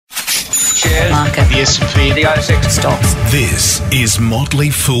market, the S&P, the ASX stocks. This is Motley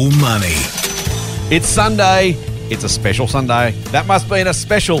Fool Money. It's Sunday. It's a special Sunday. That must be in a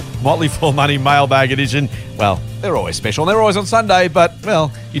special Motley Fool Money mailbag edition. Well, they're always special and they're always on Sunday, but,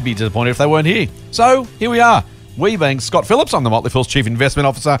 well, you'd be disappointed if they weren't here. So, here we are. We being Scott Phillips, I'm the Motley Fool's Chief Investment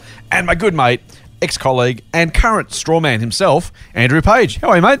Officer, and my good mate, ex-colleague and current strawman himself, Andrew Page. How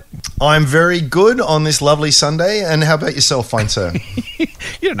are you, mate? I'm very good on this lovely Sunday, and how about yourself, fine sir?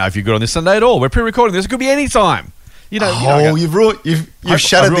 You don't know if you're good on this Sunday at all. We're pre-recording this. It could be any time. You've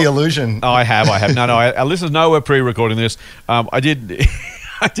shattered the illusion. Oh, I have. No, our listeners know we're pre-recording this. I did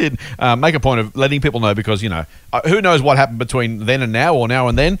make a point of letting people know because, who knows what happened between then and now or now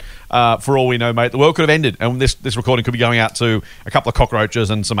and then. For all we know, mate, the world could have ended and this recording could be going out to a couple of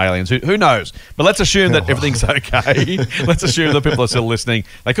cockroaches and some aliens. Who knows? But let's assume that everything's okay. Let's assume that people are still listening.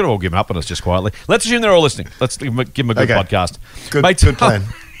 They could have all given up on us just quietly. Let's assume they're all listening. Let's give them a good podcast. Good plan.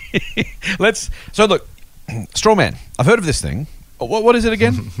 So look, Strawman, I've heard of this thing. What is it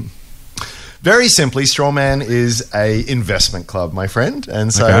again? Very simply, Strawman is a investment club, my friend.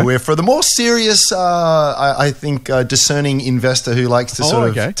 And so we're for the more serious, I think, discerning investor who likes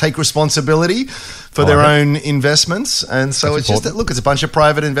to take responsibility for their own investments. And so it's important. It's a bunch of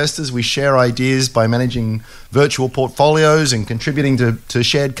private investors. We share ideas by managing virtual portfolios and contributing to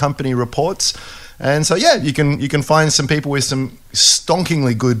shared company reports. And so, you can find some people with some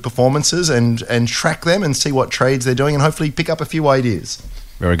stonkingly good performances and track them and see what trades they're doing and hopefully pick up a few ideas.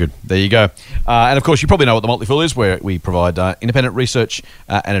 Very good. There you go. And of course, you probably know what the Motley Fool is, where we provide independent research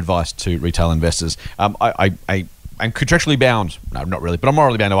and advice to retail investors. I'm contractually bound. No, not really, but I'm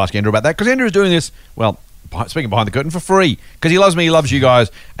morally bound to ask Andrew about that because Andrew is doing this, well, speaking behind the curtain, for free because he loves me, he loves you guys,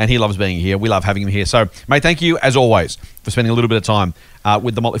 and he loves being here. We love having him here. So, mate, thank you, as always, for spending a little bit of time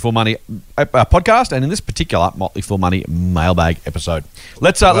with the Motley Fool Money podcast and in this particular Motley Fool Money mailbag episode.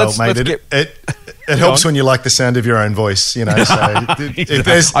 Let's get... It helps when you like the sound of your own voice, So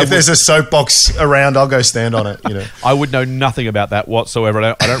if there's a soapbox around, I'll go stand on it. I would know nothing about that whatsoever.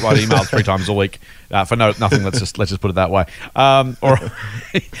 I don't write emails 3 times a week for nothing. Let's just put it that way.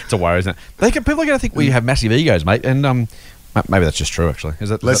 It's a worry, isn't it? People are going to think we have massive egos, mate, and maybe that's just true. Actually,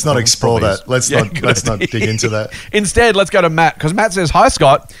 let's not explore that. Let's not dig into that. Instead, let's go to Matt because Matt says, "Hi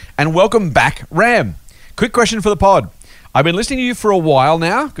Scott, and welcome back, Ram. Quick question for the pod. I've been listening to you for a while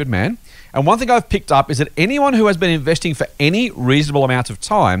now. Good man." And one thing I've picked up is that anyone who has been investing for any reasonable amount of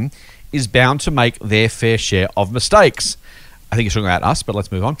time is bound to make their fair share of mistakes. I think he's talking about us, but let's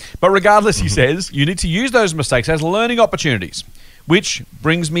move on. But regardless, he says, you need to use those mistakes as learning opportunities, which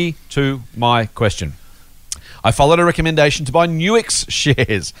brings me to my question. I followed a recommendation to buy Nuix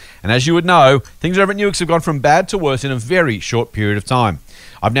shares. And as you would know, things over at Nuix have gone from bad to worse in a very short period of time.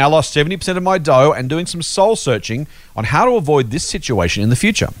 I've now lost 70% of my dough and doing some soul searching on how to avoid this situation in the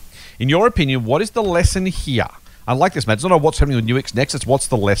future. In your opinion, what is the lesson here? I like this, Matt. It's not what's happening with Nuix next, it's what's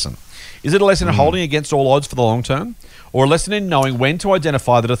the lesson. Is it a lesson in holding against all odds for the long term? Or a lesson in knowing when to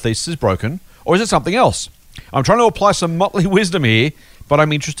identify that a thesis is broken? Or is it something else? I'm trying to apply some motley wisdom here, but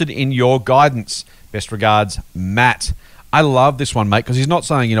I'm interested in your guidance. Best regards, Matt. I love this one, mate, because he's not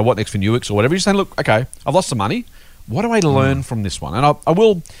saying, what next for Nuix or whatever. He's saying, look, okay, I've lost some money. What do I learn from this one? And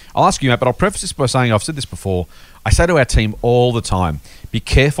I'll ask you, Matt, but I'll preface this by saying, I've said this before, I say to our team all the time, be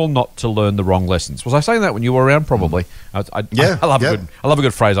careful not to learn the wrong lessons. Was I saying that when you were around? Probably. I love a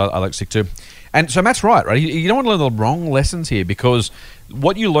good phrase I like to stick to. And so Matt's right? You don't want to learn the wrong lessons here because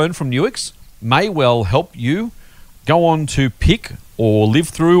what you learn from Nuix may well help you go on to pick or live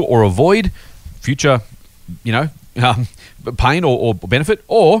through or avoid future, pain or benefit.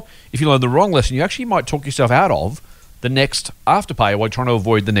 Or if you learn the wrong lesson, you actually might talk yourself out of the next Afterpay while trying to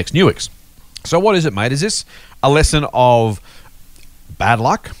avoid the next Nuix. So what is it, mate? Is this a lesson of bad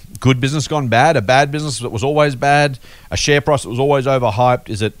luck, good business gone bad, a bad business that was always bad, a share price that was always overhyped?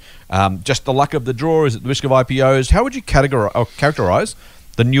 Is it just the luck of the draw? Is it the risk of IPOs? How would you characterize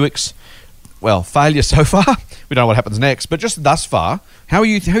the Nuix, failure so far? We don't know what happens next, but just thus far, how are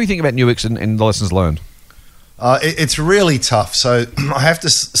you thinking about Nuix and the lessons learned? It's really tough. So I have to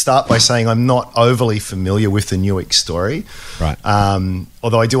start by saying I'm not overly familiar with the Nuix story. Right.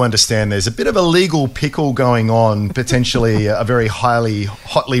 Although I do understand there's a bit of a legal pickle going on, potentially a very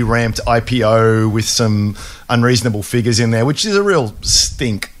hotly ramped IPO with some unreasonable figures in there, which is a real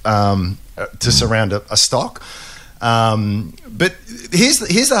stink to surround a stock. But here's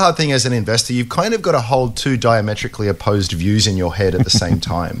the hard thing as an investor. You've kind of got to hold two diametrically opposed views in your head at the same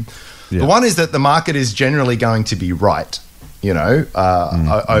time. Yeah. The one is that the market is generally going to be right,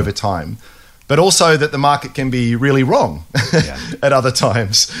 over time. but also that the market can be really wrong at other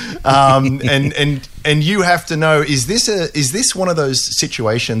times. And you have to know, is this one of those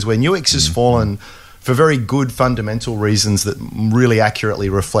situations where Nuix has fallen for very good fundamental reasons that really accurately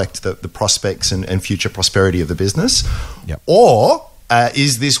reflect the prospects and future prosperity of the business? Yep. Or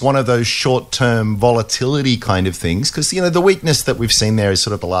is this one of those short-term volatility kind of things? Because, the weakness that we've seen there is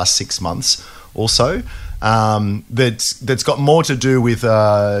sort of the last 6 months or so. That's got more to do with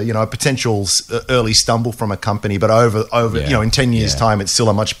a potential early stumble from a company, but over in 10 years' time, it's still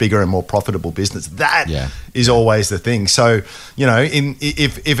a much bigger and more profitable business. That is always the thing. So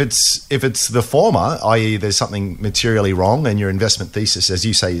if it's the former, i.e., there's something materially wrong and your investment thesis, as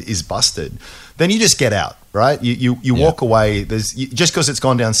you say, is busted, then you just get out, right? You walk away. Just because it's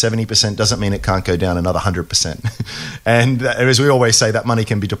gone down 70% doesn't mean it can't go down another 100%. And as we always say, that money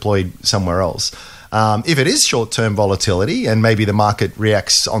can be deployed somewhere else. If it is short-term volatility and maybe the market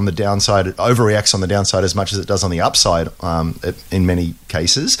overreacts on the downside as much as it does on the upside in many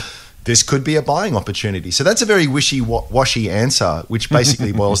cases, this could be a buying opportunity. So that's a very wishy-washy answer, which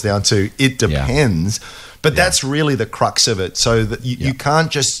basically boils down to it depends. But that's really the crux of it. So that you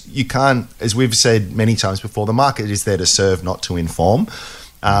can't, as we've said many times before, the market is there to serve, not to inform.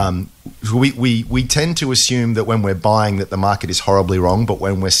 We tend to assume that when we're buying that the market is horribly wrong, but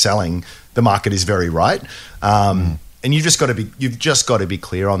when we're selling, the market is very right. And you've just got to be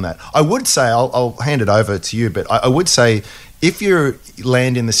clear on that. I would say, I'll hand it over to you, but I would say if you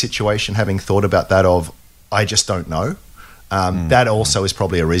land in the situation having thought about that of, I just don't know, that also is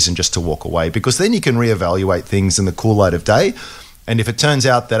probably a reason just to walk away, because then you can reevaluate things in the cool light of day. And if it turns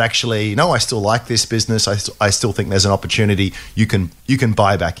out that actually, no, I still like this business, I still think there's an opportunity, you can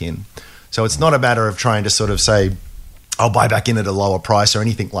buy back in. So it's not a matter of trying to sort of say, I'll buy back in at a lower price or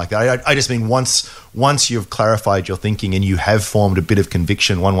anything like that. I just mean once you've clarified your thinking and you have formed a bit of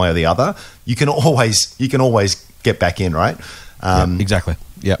conviction one way or the other, you can always get back in, right? Exactly.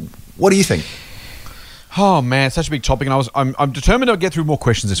 Yeah. What do you think? Oh man, it's such a big topic, and I'm determined to get through more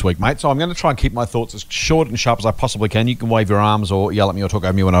questions this week, mate. So I'm going to try and keep my thoughts as short and sharp as I possibly can. You can wave your arms or yell at me or talk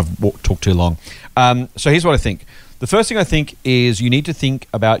over me when I've talked too long. So here's what I think. The first thing I think is you need to think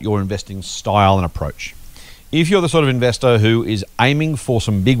about your investing style and approach. If you're the sort of investor who is aiming for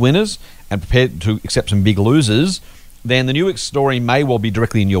some big winners and prepared to accept some big losers, then the Nuix story may well be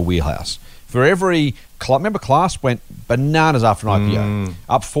directly in your wheelhouse. For every remember Class went bananas after an IPO,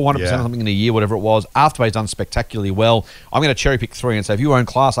 up 400% or something in a year, whatever it was. Afterpay's done spectacularly well. I'm going to cherry pick three and say if you own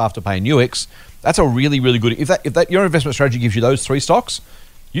Class, Afterpay, and Nuix, that's a really, really good. If that your investment strategy gives you those three stocks,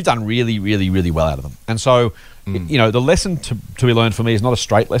 you've done really, really, really well out of them. And so, the lesson to be learned for me is not a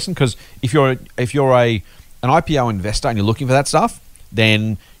straight lesson, because if you're an IPO investor and you're looking for that stuff,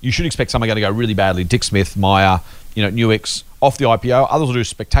 then you should expect something going to go really badly. Dick Smith, Maya, Nuix off the IPO. Others will do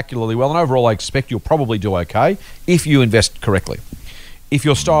spectacularly well, and overall I expect you'll probably do okay if you invest correctly. If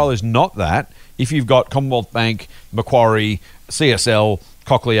your style is not that, if you've got Commonwealth Bank, Macquarie, CSL,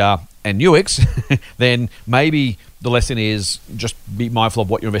 Cochlear, and Nuix, then maybe the lesson is just be mindful of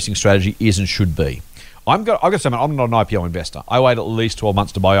what your investing strategy is and should be. I've got to say, man, I'm not an IPO investor. I wait at least 12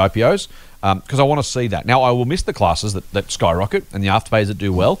 months to buy IPOs because I want to see that. Now, I will miss the classes that skyrocket and the afterpays that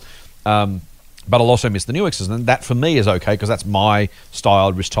do well, but I'll also miss the Nuixes. And that, for me, is okay because that's my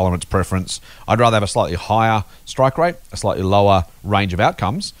style, risk tolerance, preference. I'd rather have a slightly higher strike rate, a slightly lower range of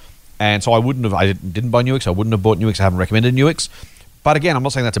outcomes. And so I didn't buy Nuix. I wouldn't have bought Nuix. I haven't recommended Nuix. But again, I'm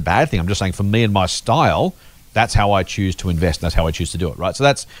not saying that's a bad thing. I'm just saying for me and my style, that's how I choose to invest, and that's how I choose to do it, right? So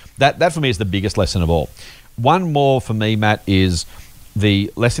that for me is the biggest lesson of all. One more for me, Matt, is the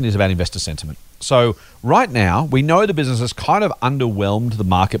lesson is about investor sentiment. So right now, we know the business has kind of underwhelmed the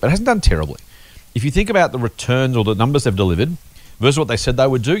market, but it hasn't done terribly. If you think about the returns or the numbers they've delivered versus what they said they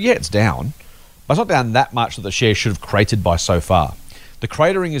would do, yeah, it's down. But it's not down that much that the share should have cratered by so far. The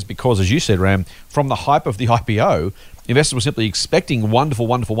cratering is because, as you said, Ram, from the hype of the IPO, investors were simply expecting wonderful,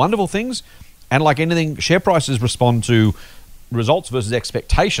 wonderful, wonderful things. And like anything, share prices respond to results versus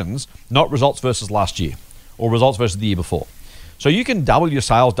expectations, not results versus last year or results versus the year before. So you can double your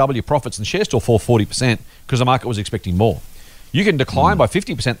sales, double your profits, and the share still fall 40% because the market was expecting more. You can decline by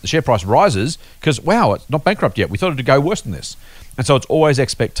 50%, the share price rises because, wow, it's not bankrupt yet. We thought it would go worse than this. And so it's always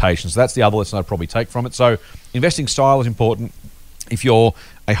expectations. So that's the other lesson I'd probably take from it. So investing style is important. If you're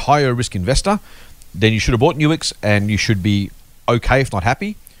a higher risk investor, then you should have bought Nuix and you should be okay, if not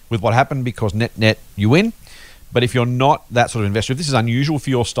happy, with what happened because net you win. But if you're not that sort of investor, if this is unusual for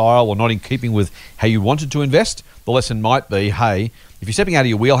your style or not in keeping with how you wanted to invest, the lesson might be, hey, if you're stepping out of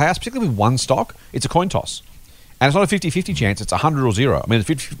your wheelhouse, particularly with one stock, it's a coin toss. And it's not a 50-50 chance, it's 100 or 0. I mean, it's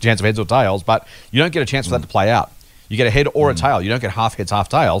a 50-50 chance of heads or tails, but you don't get a chance for that to play out. You get a head or a tail. You don't get half heads, half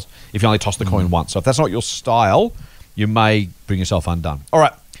tails if you only toss the coin once. So if that's not your style, you may bring yourself undone. All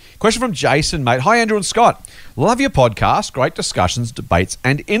right. Question from Jason, mate. Hi, Andrew and Scott. Love your podcast. Great discussions, debates,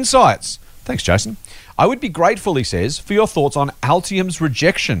 and insights. Thanks, Jason. I would be grateful, he says, for your thoughts on Altium's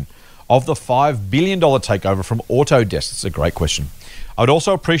rejection of the $5 billion takeover from Autodesk. It's a great question. I would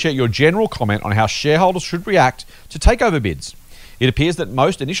also appreciate your general comment on how shareholders should react to takeover bids. It appears that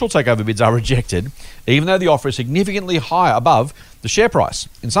most initial takeover bids are rejected, even though the offer is significantly higher above the share price.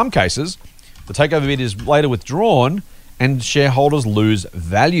 In some cases, the takeover bid is later withdrawn and shareholders lose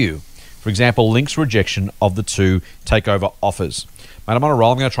value. For example, Link's rejection of the 2 takeover offers. Mate, I'm on a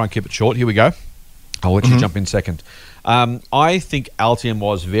roll. I'm going to try and keep it short. Here we go. I'll let you jump in second. I think Altium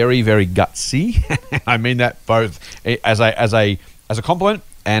was very, very gutsy. I mean that both as a compliment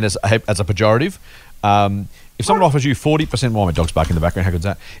and as a pejorative. If someone offers you 40% more, my dog's barking in the background, how good's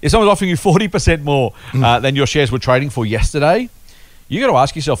that? If someone's offering you 40% more than your shares were trading for yesterday, you got to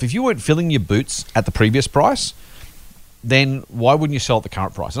ask yourself, if you weren't filling your boots at the previous price, then why wouldn't you sell at the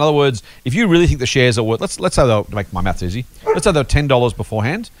current price? In other words, if you really think the shares are worth, let's say they'll, to make my maths easy, let's say they were $10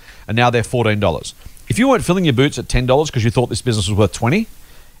 beforehand and now they're $14. If you weren't filling your boots at $10 because you thought this business was worth 20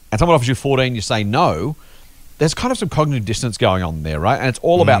 and someone offers you 14, you say no, there's kind of some cognitive dissonance going on there, right? And it's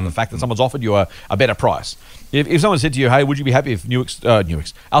all about the fact that someone's offered you a better price. If someone said to you, hey, would you be happy if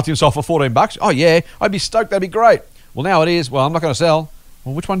Altium sold for $14? Oh, yeah, I'd be stoked. That'd be great. Well, now it is. Well, I'm not going to sell.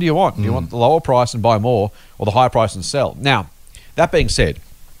 Well, which one do you want? Do you want the lower price and buy more or the higher price and sell? Now, that being said,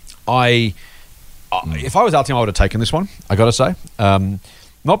 if I was Altium, I would have taken this one, I got to say.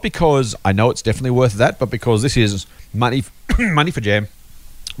 Not because I know it's definitely worth that, but because this is money for jam,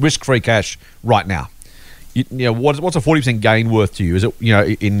 risk-free cash right now. You know, what's a 40% gain worth to you? Is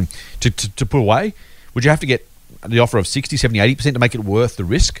it, to put away? Would you have to get the offer of 60, 70, 80% to make it worth the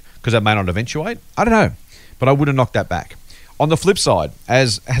risk because that may not eventuate? I don't know, but I would have knocked that back. On the flip side,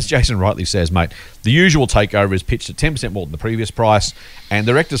 as Jason rightly says, mate, the usual takeover is pitched at 10% more than the previous price, and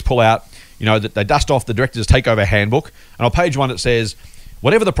the directors pull out, that they dust off the directors' takeover handbook, and on page 1 it says,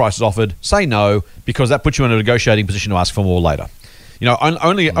 whatever the price is offered, say no, because that puts you in a negotiating position to ask for more later.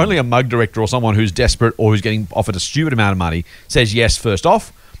 Only a mug director or someone who's desperate or who's getting offered a stupid amount of money says yes first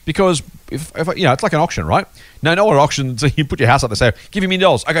off, because if it's like an auction, right? No one auctions. You put your house up, they say, give me $1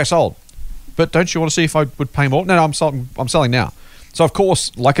 million. Okay, sold. But don't you want to see if I would pay more? No, I'm selling now. So of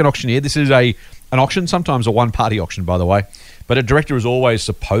course, like an auctioneer, this is an auction, sometimes a one-party auction, by the way. But a director is always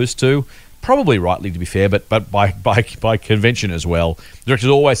supposed to, probably rightly to be fair, but by convention as well, directors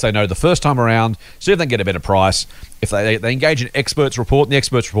always say no the first time around, see if they can get a better price. If they engage an experts report, and the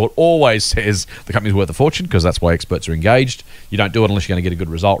experts report always says the company's worth a fortune, because that's why experts are engaged. You don't do it unless you're going to get a good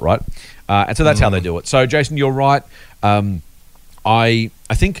result, right? And so that's how they do it. So Jason, you're right. I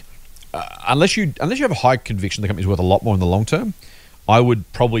think unless you have a high conviction the company's worth a lot more in the long term, I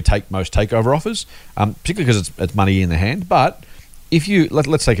would probably take most takeover offers, particularly because it's money in the hand. But if you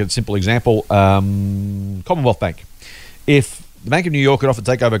let's take a simple example, Commonwealth Bank. If the Bank of New York had offered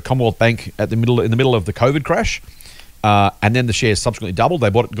to take over Commonwealth Bank in the middle of the COVID crash, and then the shares subsequently doubled, they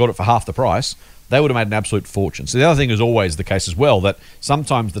got it for half the price, they would have made an absolute fortune. So the other thing is always the case as well, that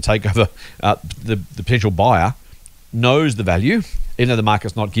sometimes the takeover, the potential buyer knows the value, even though the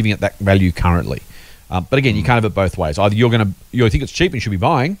market's not giving it that value currently. But again, you can't have it both ways. Either you think it's cheap and you should be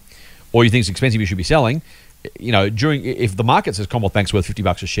buying, or you think it's expensive you should be selling. If the market says Commonwealth Bank's worth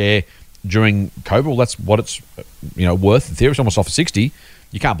 $50 a share during COVID, well, that's what it's worth. In theory, someone's offered 60.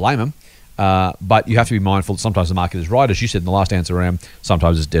 You can't blame them, but you have to be mindful that sometimes the market is right, as you said in the last answer round.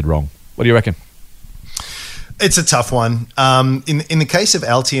 Sometimes it's dead wrong. What do you reckon? It's a tough one. In the case of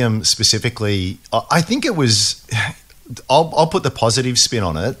Altium specifically, I think it was. I'll put the positive spin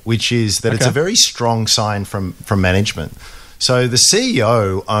on it, which is that it's a very strong sign from management. So the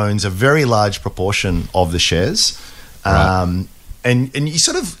CEO owns a very large proportion of the shares. Right. And you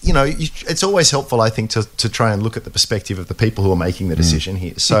sort of, it's always helpful, I think, to try and look at the perspective of the people who are making the decision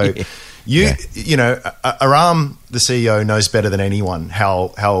here. So Aram, the CEO, knows better than anyone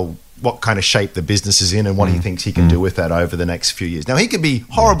what kind of shape the business is in and what he thinks he can do with that over the next few years. Now, he could be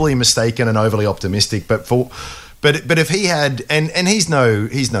horribly mistaken and overly optimistic, but if he had, and he's no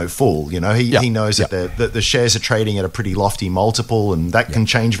fool, he knows that the shares are trading at a pretty lofty multiple, and that can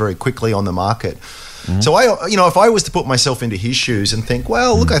change very quickly on the market. So if I was to put myself into his shoes and think,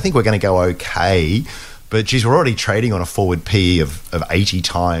 well, look, I think we're going to go okay, but geez, we're already trading on a forward PE of 80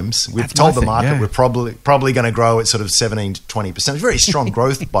 times. We've told the market we're probably going to grow at sort of 17 to 20%. It's very strong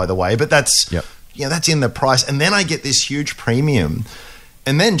growth, by the way, but that's that's in the price. And then I get this huge premium.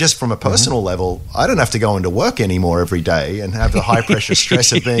 And then just from a personal level, I don't have to go into work anymore every day and have the high pressure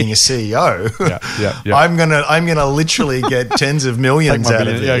stress of being a CEO. Yeah. I'm gonna literally get tens of millions out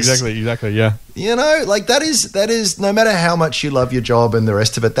of this. Yeah, exactly. Yeah. You know, like that is no matter how much you love your job and the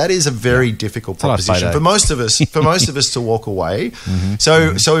rest of it, that is a very difficult proposition for most of us. For most of us to walk away.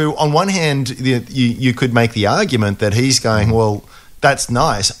 So on one hand, you could make the argument that he's going, well, that's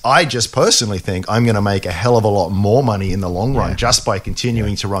nice. I just personally think I'm going to make a hell of a lot more money in the long run just by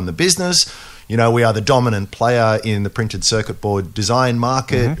continuing to run the business. You know, we are the dominant player in the printed circuit board design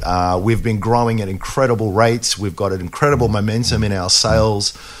market. We've been growing at incredible rates. We've got an incredible momentum in our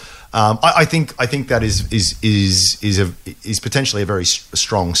sales. I think that is potentially a very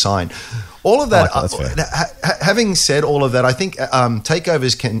strong sign. All of that. Having said all of that, I think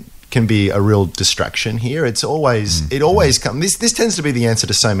takeovers can be a real distraction here. It's always comes. This tends to be the answer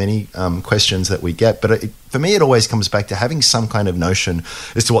to so many questions that we get. But for me, it always comes back to having some kind of notion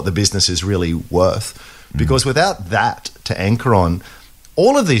as to what the business is really worth. Because without that to anchor on,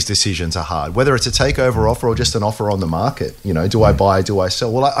 all of these decisions are hard. Whether it's a takeover offer or just an offer on the market, you know, do I buy? Do I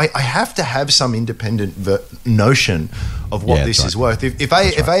sell? Well, I have to have some independent notion of what this is worth. If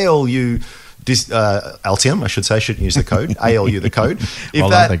ALU. Altium, I should say, shouldn't use the code. ALU, the code.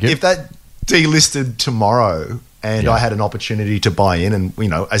 If that delisted tomorrow and I had an opportunity to buy in, and you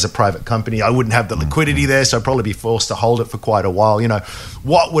know, as a private company, I wouldn't have the liquidity there, so I'd probably be forced to hold it for quite a while. You know,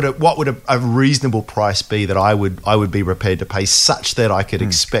 what would a reasonable price be that I would be prepared to pay, such that I could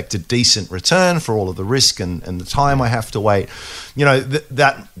expect a decent return for all of the risk and the time I have to wait? You know,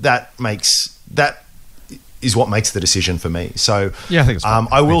 that is what makes the decision for me. So I think it's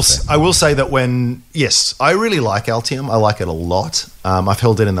I will say that I really like Altium. I like it a lot. I've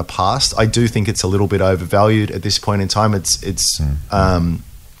held it in the past. I do think it's a little bit overvalued at this point in time.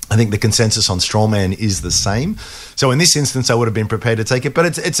 I think the consensus on Strawman is the same. So in this instance, I would have been prepared to take it, but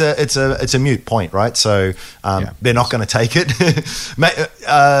it's a moot point, right? So they're not going to take it.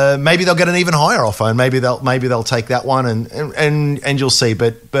 Maybe they'll get an even higher offer, and maybe they'll take that one, and you'll see.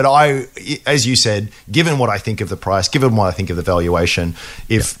 But I, as you said, given what I think of the price, given what I think of the valuation,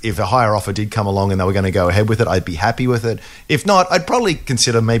 if a higher offer did come along and they were going to go ahead with it, I'd be happy with it. If not, I'd probably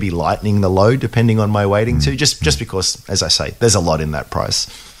consider maybe lightening the load depending on my weighting too, just because, as I say, there's a lot in that price.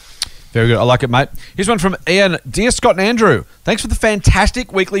 Very good. I like it, mate. Here's one from Ian. Dear Scott and Andrew, thanks for the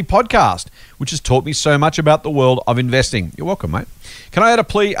fantastic weekly podcast, which has taught me so much about the world of investing. You're welcome, mate. Can I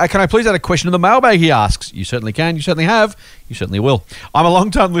please add a question to the mailbag, he asks. You certainly can. You certainly have. You certainly will. I'm a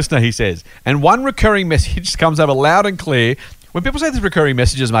long-time listener, he says, and one recurring message comes over loud and clear. When people say these recurring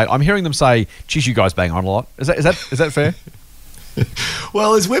messages, mate, I'm hearing them say, geez, you guys bang on a lot. Is that fair?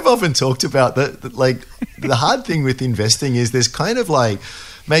 Well, as we've often talked about, the hard thing with investing is there's kind of like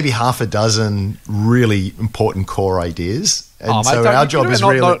maybe half a dozen really important core ideas. And so our job is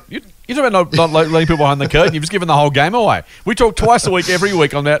really... You're talking about not letting people behind the curtain. You've just given the whole game away. We talk twice a week, every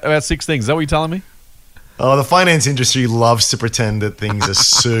week, on about 6 things. Is that what you're telling me? Oh, the finance industry loves to pretend that things are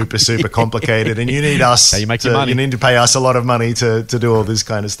super, super complicated, and you need us. You make your money. You need to pay us a lot of money to do all this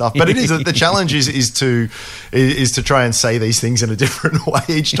kind of stuff. But it is the challenge is to try and say these things in a different way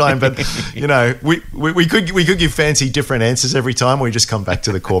each time. But you know, we could give fancy different answers every time. We just come back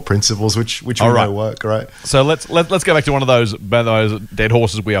to the core principles, which we know work, right? So let's go back to one of those dead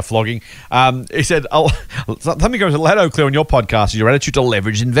horses we are flogging. He said, something goes loud and clear on your podcast is your attitude to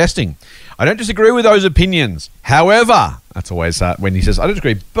leverage investing. I don't disagree with those opinions. However, that's always when he says, I don't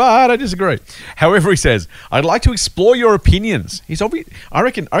agree, but I disagree. However, he says, I'd like to explore your opinions. He's obvious. I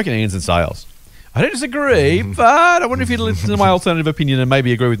reckon Ian's in sales. I don't disagree, but I wonder if you'd listen to my alternative opinion and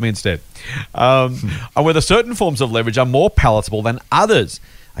maybe agree with me instead. And whether certain forms of leverage are more palatable than others.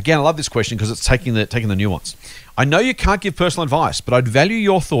 Again, I love this question because it's taking the nuance. I know you can't give personal advice, but I'd value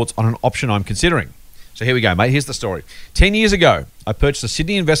your thoughts on an option I'm considering. So here we go, mate. Here's the story. 10 years ago, I purchased a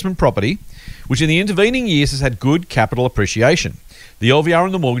Sydney investment property, which in the intervening years has had good capital appreciation. The LVR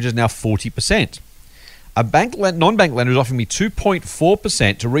on the mortgage is now 40%. A non-bank lender is offering me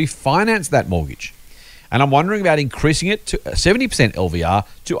 2.4% to refinance that mortgage. And I'm wondering about increasing it to 70% LVR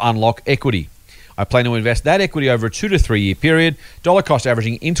to unlock equity. I plan to invest that equity over a 2 to 3 year period, dollar cost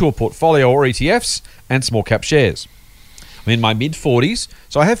averaging into a portfolio or ETFs and small cap shares. I'm in my mid-40s,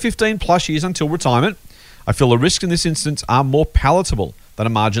 so I have 15 plus years until retirement. I feel the risks in this instance are more palatable than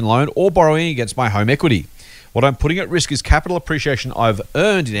a margin loan or borrowing against my home equity. What I'm putting at risk is capital appreciation I've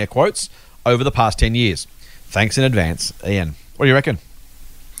earned, in air quotes, over the past 10 years. Thanks in advance, Ian. What do you reckon?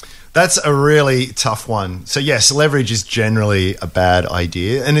 That's a really tough one. So yes, leverage is generally a bad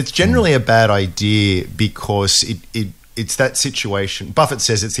idea, and it's generally a bad idea because it it's that situation. Buffett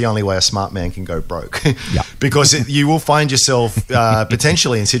says it's the only way a smart man can go broke, Yeah. because you will find yourself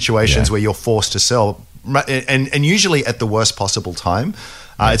potentially in situations where you're forced to sell, and usually at the worst possible time.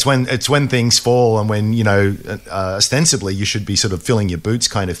 It's when things fall, and when ostensibly you should be sort of filling your boots,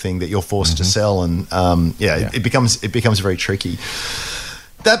 kind of thing, that you're forced to sell, and it becomes very tricky.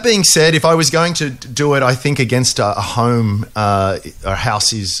 That being said, if I was going to do it, I think against a home, a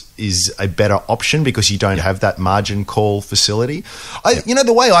house is a better option, because you don't have that margin call facility.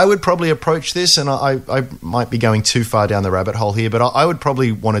 The way I would probably approach this, and I might be going too far down the rabbit hole here, but I would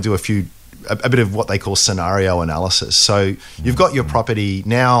probably want to do a bit of what they call scenario analysis. So you've got your property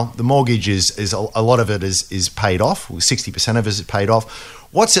now. The mortgage is a lot of it is paid off. 60% of it is paid off.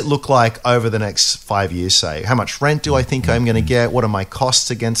 What's it look like over the next 5 years, say? How much rent do I think I'm going to get? What are my costs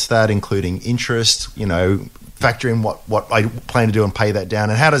against that, including interest? Factor in what I plan to do and pay that down.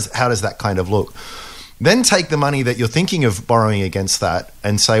 And how does that kind of look? Then take the money that you're thinking of borrowing against that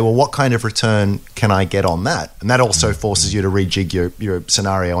and say, well, what kind of return can I get on that? And that also forces you to rejig your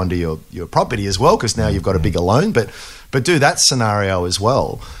scenario under your property as well, because now you've got a bigger loan. But do that scenario as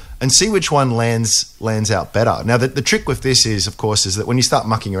well, and see which one lands out better. Now, the trick with this is, of course, is that when you start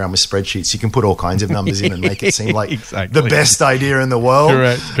mucking around with spreadsheets, you can put all kinds of numbers in and make it seem like the best idea in the world.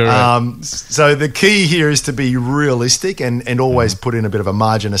 Correct. So the key here is to be realistic and always put in a bit of a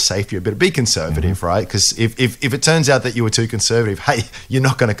margin of safety, a bit. Be conservative, right? Because if it turns out that you were too conservative, hey, you're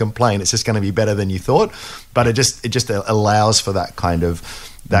not going to complain. It's just going to be better than you thought. But it just allows for that kind of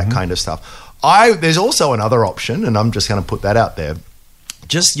stuff. There's also another option, and I'm just going to put that out there.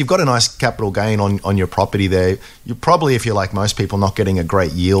 You've got a nice capital gain on your property there. You're probably, if you're like most people, not getting a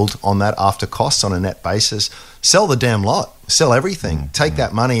great yield on that after costs on a net basis. Sell the damn lot. Sell everything. Take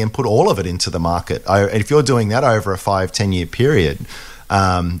that money and put all of it into the market. If you're doing that over a 5-10 year period,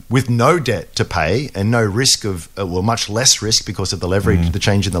 with no debt to pay and no risk of, much less risk because of the leverage, the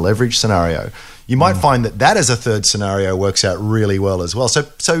change in the leverage scenario, you might find that as a third scenario works out really well as well.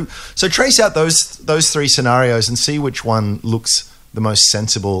 So trace out those three scenarios and see which one looks the most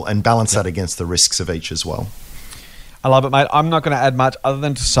sensible, and balance that against the risks of each as well. I love it, mate. I'm not going to add much other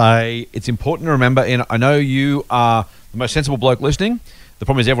than to say it's important to remember, and I know you are the most sensible bloke listening. The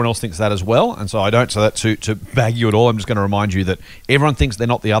problem is everyone else thinks that as well, and so I don't say that to bag you at all. I'm just going to remind you that everyone thinks they're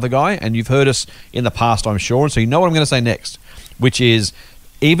not the other guy, and you've heard us in the past, I'm sure, and so you know what I'm going to say next, which is,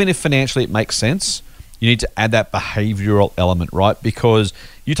 even if financially it makes sense, you need to add that behavioral element, right? Because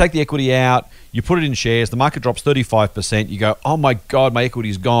you take the equity out, you put it in shares, the market drops 35%, you go, oh my God, my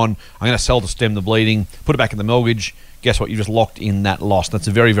equity's gone, I'm going to sell to stem the bleeding, put it back in the mortgage. Guess what? You just locked in that loss. That's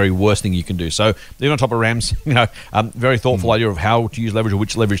a very, very worst thing you can do. So even on top of Ram's, very thoughtful idea of how to use leverage or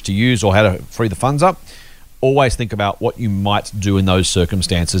which leverage to use or how to free the funds up. Always think about what you might do in those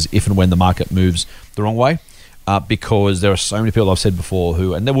circumstances if and when the market moves the wrong way. Because there are so many people I've said before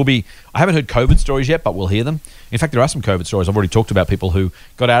who, and there will be, I haven't heard COVID stories yet, but we'll hear them. In fact, there are some COVID stories. I've already talked about people who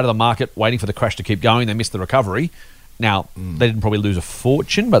got out of the market waiting for the crash to keep going. They missed the recovery. Now, they didn't probably lose a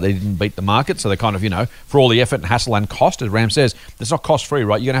fortune, but they didn't beat the market. So they kind of, for all the effort and hassle and cost, as Ram says, it's not cost free,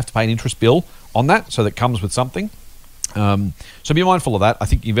 right? You're going to have to pay an interest bill on that. So that comes with something. So be mindful of that. I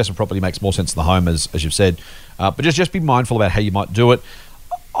think investment property makes more sense in the home, as you've said. But just be mindful about how you might do it.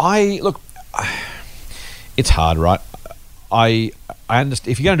 It's hard, right? I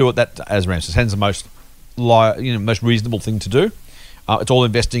understand if you're going to do it, that, as Ram says, the most reasonable thing to do. It's all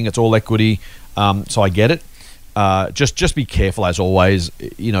investing, it's all equity, so I get it. Just be careful as always.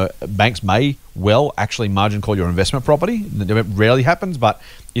 Banks may well actually margin call your investment property. It rarely happens, but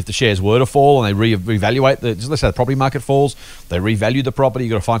if the shares were to fall and they reevaluate, let's say the property market falls, they revalue the property,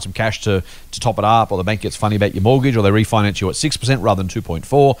 you've got to find some cash to top it up, or the bank gets funny about your mortgage, or they refinance you at 6% rather than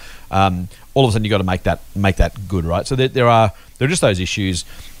 2.4%. All of a sudden you've got to make that good, right? So there are just those issues.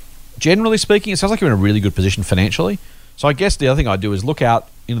 Generally speaking, it sounds like you're in a really good position financially. So I guess the other thing I do is look out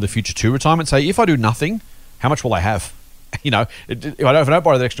into the future to retirement. Say, if I do nothing, how much will I have? If I don't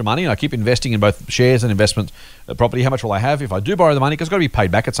borrow the extra money and I keep investing in both shares and investment property, how much will I have? If I do borrow the money, because it's got to be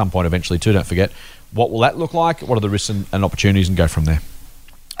paid back at some point eventually too, don't forget. What will that look like? What are the risks and opportunities, and go from there.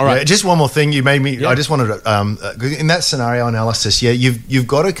 All right. Yeah, just one more thing you made me. Yeah. I just wanted to in that scenario analysis. Yeah, you've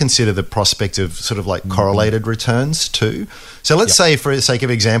got to consider the prospect of sort of like correlated returns too. So let's say, for the sake of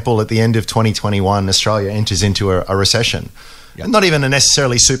example, at the end of 2021, Australia enters into a recession. Yep. Not even a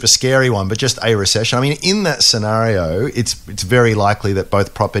necessarily super scary one, but just a recession. I mean, in that scenario, it's very likely that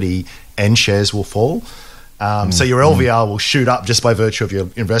both property and shares will fall. So your LVR will shoot up just by virtue of your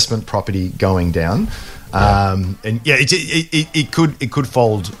investment property going down. It could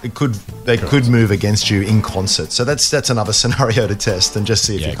fold. They could move against you in concert. So that's another scenario to test and just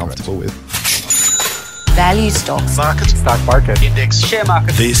see if you're comfortable with. value stocks, Market. Stock market. Index. Share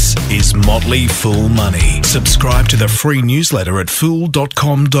market. This is Motley Fool Money. Subscribe to the free newsletter at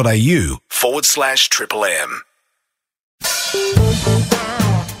fool.com.au/Triple M.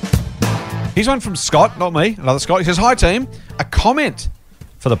 Here's one from Scott, not me, another Scott. He says, "Hi team, a comment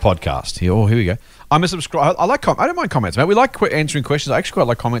for the podcast." Here we go. I'm a subscriber. I don't mind comments, mate. We like answering questions. I actually quite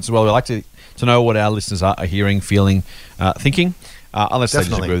like comments as well. We like to know what our listeners are hearing, feeling, thinking. Unless they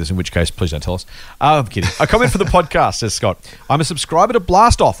disagree with us, in which case, please don't tell us. I'm kidding. A comment for the podcast, says Scott. "I'm a subscriber to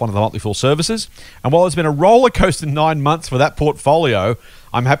Blastoff, one of the Motley Fool services, and while it's been a roller coaster 9 months for that portfolio,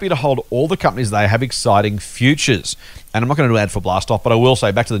 I'm happy to hold all the companies they have exciting futures." And I'm not going to do an ad for Blastoff, but I will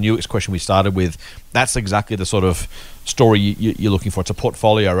say, back to the Nuix question we started with, that's exactly the sort of story you're looking for. It's a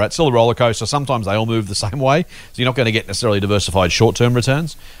portfolio, right? It's still a roller coaster. Sometimes they all move the same way, so you're not going to get necessarily diversified short-term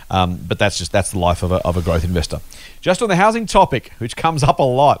returns. But that's the life of a growth investor. Just on the housing topic, which comes up a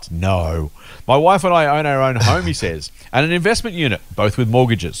lot. No. My wife and I own our own home, he says, and an investment unit, both with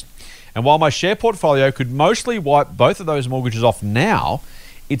mortgages. And while my share portfolio could mostly wipe both of those mortgages off now,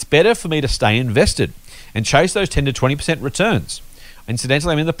 it's better for me to stay invested and chase those 10 to 20% returns.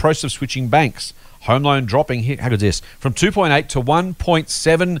 Incidentally, I'm in the process of switching banks. Home loan dropping here, how good is this? From 2.8 to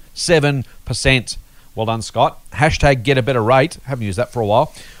 1.77%. Well done, Scott. Hashtag get a better rate. Haven't used that for a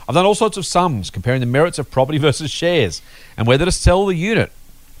while. I've done all sorts of sums comparing the merits of property versus shares and whether to sell the unit,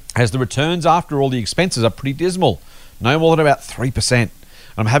 as the returns after all the expenses are pretty dismal. No more than about 3%. And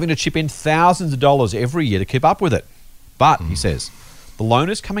I'm having to chip in thousands of dollars every year to keep up with it. But, he says, the loan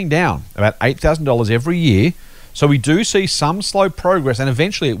is coming down about $8,000 every year, so we do see some slow progress and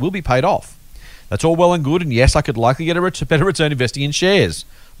eventually it will be paid off. That's all well and good, and yes, I could likely get a better return investing in shares.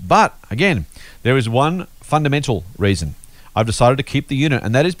 But, again, there is one fundamental reason I've decided to keep the unit,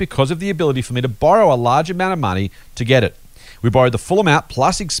 and that is because of the ability for me to borrow a large amount of money to get it. We borrowed the full amount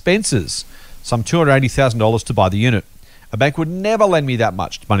plus expenses, some $280,000 to buy the unit. A bank would never lend me that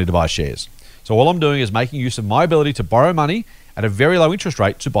much money to buy shares. So all I'm doing is making use of my ability to borrow money at a very low interest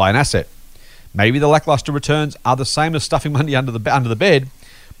rate to buy an asset. Maybe the lackluster returns are the same as stuffing money under the bed,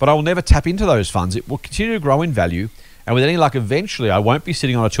 but I will never tap into those funds. It will continue to grow in value, and with any luck, eventually I won't be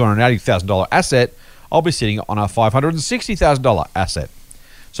sitting on a $280,000 asset. I'll be sitting on a $560,000 asset.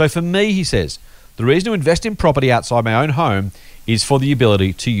 So for me, he says, the reason to invest in property outside my own home is for the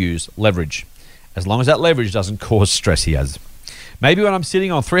ability to use leverage, as long as that leverage doesn't cause stress, he has. Maybe when I'm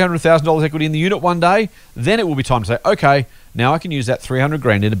sitting on $300,000 equity in the unit one day, then it will be time to say, okay, now I can use that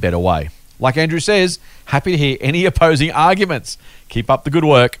 $300,000 in a better way. Like Andrew says, happy to hear any opposing arguments. Keep up the good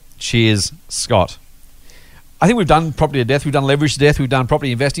work. Cheers, Scott. I think we've done property to death. We've done leverage to death. We've done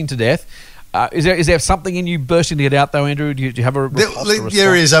property investing to death. Is there something in you bursting to get out, though, Andrew? Do you have a response?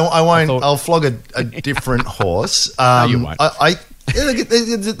 There is. I won't. I'll flog a different horse. No, you won't.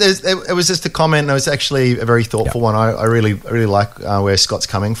 It was just a comment, and it was actually a very thoughtful one. I really like where Scott's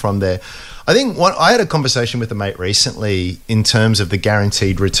coming from there. I think I had a conversation with a mate recently in terms of the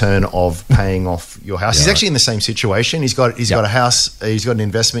guaranteed return of paying off your house. He's actually in the same situation. He's got a house. He's got an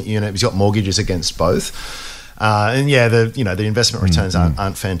investment unit. He's got mortgages against both. The investment returns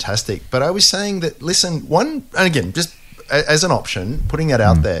aren't fantastic. But I was saying that, listen, and again, just as an option, putting that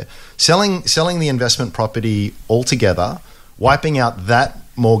out there, selling the investment property altogether, wiping out that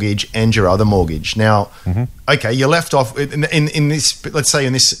mortgage and your other mortgage. Now, okay, you're left off in this. Let's say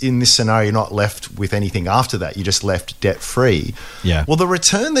in this scenario, you're not left with anything after that. You're just left debt free. Yeah. Well, the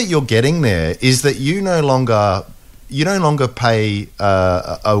return that you're getting there is that you no longer pay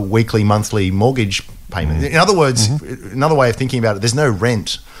a weekly, monthly mortgage payment. In other words, another way of thinking about it, there's no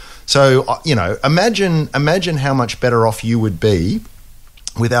rent. So imagine how much better off you would be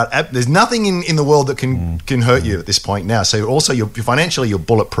without. There's nothing in the world that can hurt you at this point now. So also you're financially you're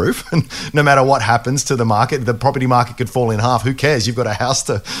bulletproof, and no matter what happens to the market, the property market could fall in half. Who cares? You've got a house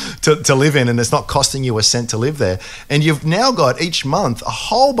to live in, and it's not costing you a cent to live there. And you've now got each month a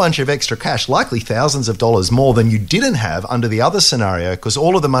whole bunch of extra cash, likely thousands of dollars more than you didn't have under the other scenario, because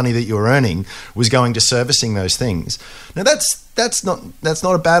all of the money that you were earning was going to servicing those things. Now that's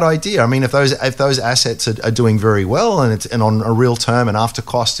not a bad idea. I mean, if those assets are doing very well and on a real term and after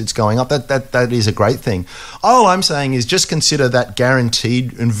cost it's going up, that is a great thing. All I'm saying is just consider that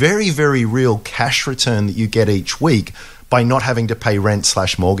guaranteed and very, very real cash return that you get each week by not having to pay rent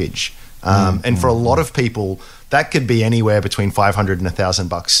 / mortgage. And for a lot of people, that could be anywhere between $500 and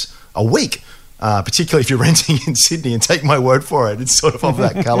 $1,000 a week. particularly if you're renting in Sydney, and take my word for it, it's sort of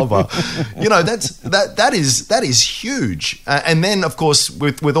that caliber. That is huge. And then, of course,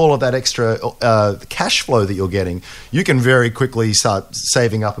 with all of that extra cash flow that you're getting, you can very quickly start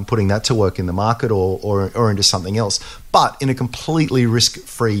saving up and putting that to work in the market or into something else. But in a completely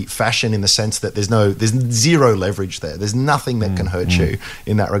risk-free fashion, in the sense that there's zero leverage there. There's nothing that can hurt you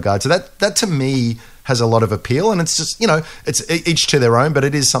in that regard. So that to me has a lot of appeal, and it's just, it's each to their own, but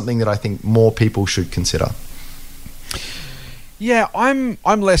it is something that I think more people should consider. Yeah, I'm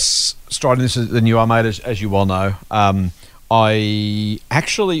less striding this than you are, mate, as you well know. I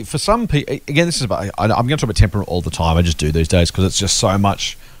actually, for some people, again, this is about, I'm going to talk about temperament all the time. I just do these days because it's just so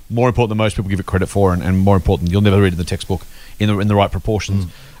much more important than most people give it credit for, and more important, you'll never read it in the textbook in the right proportions.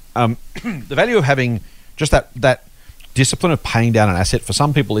 The value of having just that discipline of paying down an asset for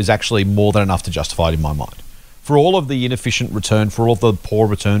some people is actually more than enough to justify it in my mind. For all of the inefficient return, for all of the poor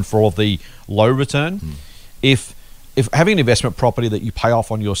return, for all of the low return, if having an investment property that you pay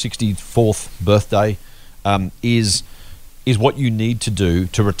off on your 64th birthday is what you need to do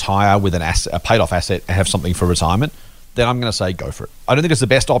to retire with a paid off asset and have something for retirement, then I'm going to say go for it. I don't think it's the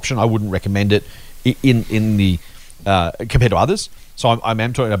best option. I wouldn't recommend it in the compared to others. So I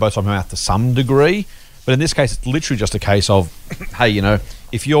am talking about both sides of my mouth to some degree. But in this case, it's literally just a case of, hey,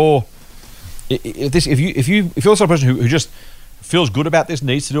 if you're the sort of person who just feels good about this,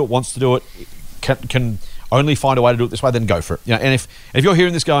 needs to do it, wants to do it, can only find a way to do it this way, then go for it. And if you're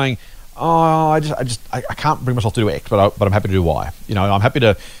hearing this going, I can't bring myself to do X, but I'm happy to do Y. I'm happy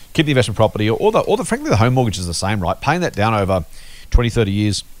to keep the investment property, or frankly the home mortgage is the same, right? Paying that down over 20, 30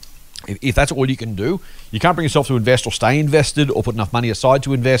 years. If that's all you can do, you can't bring yourself to invest or stay invested or put enough money aside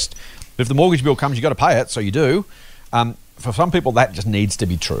to invest. But if the mortgage bill comes, you've got to pay it, so you do. For some people, that just needs to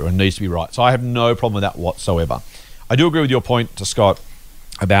be true and needs to be right. So I have no problem with that whatsoever. I do agree with your point to Scott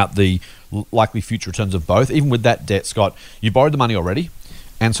about the likely future returns of both. Even with that debt, Scott, you borrowed the money already.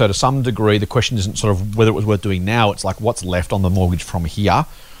 And so to some degree, the question isn't sort of whether it was worth doing now. It's like what's left on the mortgage from here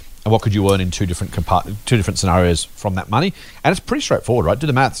and what could you earn in two different scenarios from that money. And it's pretty straightforward, right? Do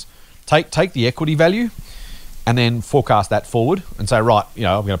the maths. Take the equity value and then forecast that forward and say, right, I'm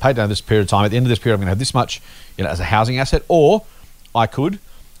going to pay down this period of time. At the end of this period, I'm going to have this much, as a housing asset. Or I could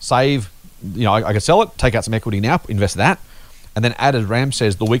save, I could sell it, take out some equity now, invest that, and then add, as Ram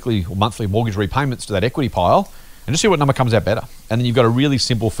says, the weekly or monthly mortgage repayments to that equity pile and just see what number comes out better. And then you've got a really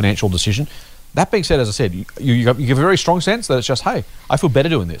simple financial decision. That being said, as I said, you give a very strong sense that it's just, hey, I feel better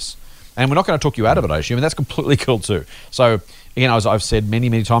doing this. And we're not going to talk you out of it, I assume, and that's completely cool too. So, again, as I've said many,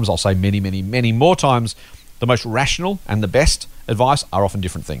 many times, I'll say many, many, many more times, the most rational and the best advice are often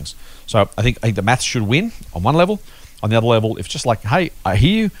different things. So I think the maths should win on one level. On the other level, if it's just like, hey, I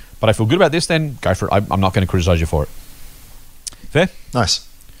hear you, but I feel good about this, then go for it. I'm not going to criticize you for it. Fair? Nice.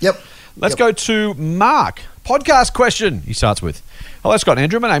 Yep. Let's go to Mark. Podcast question, he starts with. Hello, Scott and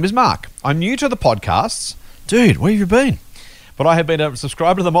Andrew. My name is Mark. I'm new to the podcasts. Dude, where have you been? But I have been a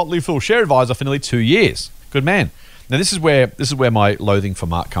subscriber to the Motley Fool Share Advisor for nearly 2 years. Good man. Now, this is where my loathing for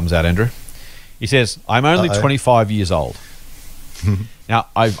Mark comes out, Andrew. He says, I'm only 25 years old. Now,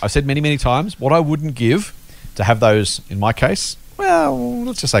 I've said many, many times, what I wouldn't give to have those, in my case, well,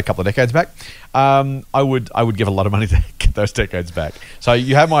 let's just say a couple of decades back, I would give a lot of money to get those decades back. So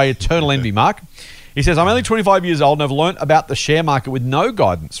you have my eternal envy, Mark. He says, I'm only 25 years old and I've learnt about the share market with no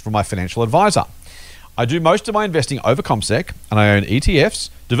guidance from my financial advisor. I do most of my investing over CommSec, and I own ETFs,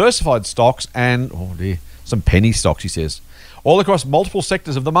 diversified stocks, and, some penny stocks, he says, all across multiple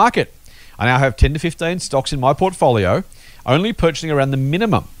sectors of the market. I now have 10 to 15 stocks in my portfolio, only purchasing around the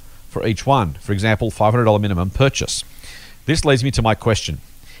minimum for each one. For example, $500 minimum purchase. This leads me to my question.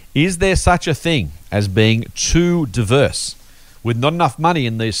 Is there such a thing as being too diverse with not enough money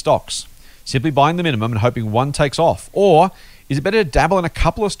in these stocks? Simply buying the minimum and hoping one takes off? Or is it better to dabble in a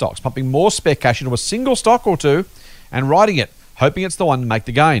couple of stocks, pumping more spare cash into a single stock or two and riding it, hoping it's the one to make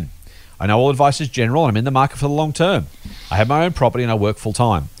the gain? I know all advice is general and I'm in the market for the long term. I have my own property and I work full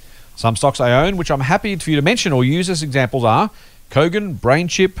time. Some stocks I own, which I'm happy for you to mention or use as examples, are Kogan,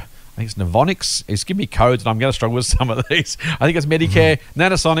 BrainChip, I think it's Novonix. It's giving me codes and I'm going to struggle with some of these. I think it's Medicare,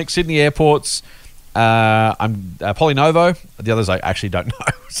 Nanosonic, Sydney Airports, Polynovo. The others I actually don't know.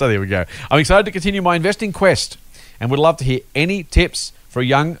 So there we go. I'm excited to continue my investing quest and would love to hear any tips for a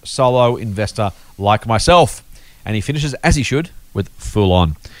young solo investor like myself. And he finishes, as he should, with full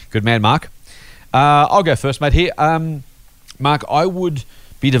on. Good man, Mark. I'll go first, mate, here. Mark, I would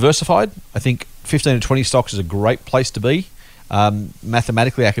be diversified. I think 15 to 20 stocks is a great place to be.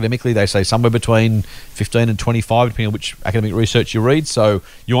 Mathematically, academically, they say somewhere between 15 and 25, depending on which academic research you read. So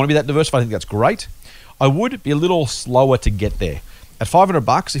you want to be that diversified. I think that's great. I would be a little slower to get there. At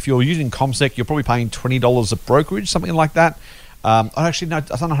 $500, if you're using ComSec, you're probably paying $20 a brokerage, something like that. Actually, no,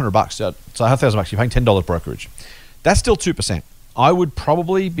 that's not $100. So $1,000, you're paying $10 brokerage. That's still 2%. I would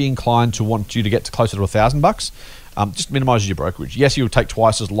probably be inclined to want you to get to closer to $1,000. Just minimises your brokerage. Yes, you'll take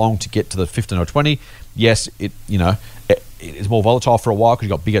twice as long to get to the 15 or 20. Yes, it is more volatile for a while because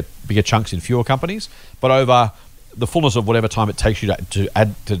you've got bigger chunks in fewer companies. But over the fullness of whatever time it takes you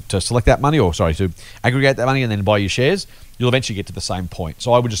to select that money, to aggregate that money and then buy your shares, you'll eventually get to the same point.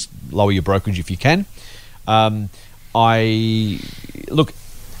 So I would just lower your brokerage if you can. Trying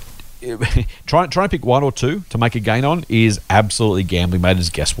to pick one or two to make a gain on is absolutely gambling made as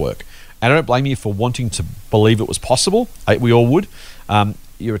guesswork. And I don't blame you for wanting to believe it was possible. We all would.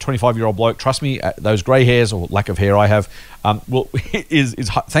 You're a 25-year-old bloke. Trust me, those grey hairs or lack of hair I have is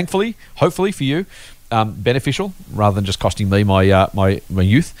thankfully, hopefully for you, beneficial rather than just costing me my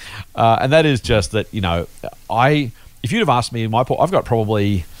youth. And that is just that, if you'd have asked me in my I've got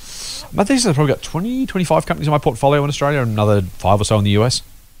probably 20, 25 companies in my portfolio in Australia and another 5 or so in the US.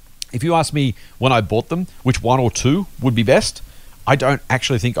 If you asked me when I bought them, which one or two would be best, I don't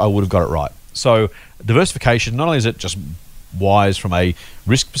actually think I would have got it right. So diversification, not only is it just wise from a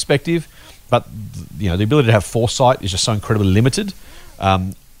risk perspective, but the ability to have foresight is just so incredibly limited.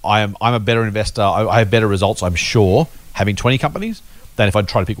 I'm a better investor. I have better results, I'm sure, having 20 companies than if I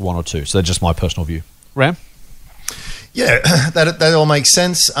try to pick one or two. So that's just my personal view. Ram? Yeah, that all makes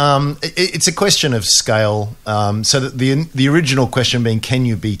sense. It's a question of scale. So the original question being, can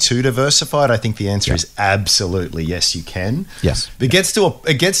you be too diversified? I think the answer is absolutely yes, you can. Yes. It gets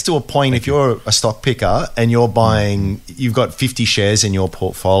to a point if you're a stock picker and you've got 50 shares in your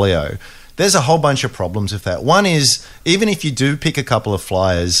portfolio. There's a whole bunch of problems with that. One is, even if you do pick a couple of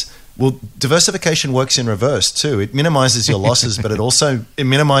flyers, well, diversification works in reverse too. It minimizes your losses, but it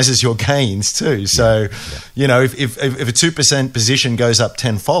minimizes your gains too. So, if a 2% position goes up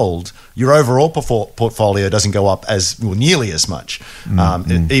tenfold, your overall portfolio doesn't go up nearly as much,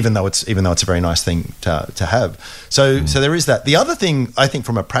 even though it's a very nice thing to have. So there is that. The other thing, I think,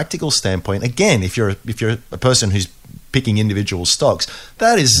 from a practical standpoint, again, if you're a person who's picking individual stocks,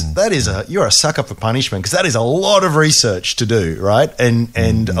 you're a sucker for punishment, because that is a lot of research to do, right?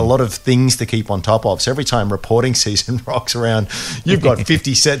 And a lot of things to keep on top of. So every time reporting season rocks around, you've got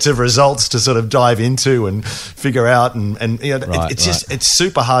 50 sets of results to sort of dive into and figure out, it's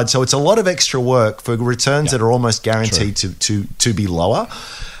super hard. So it's a lot of extra work for returns that are almost guaranteed to be lower.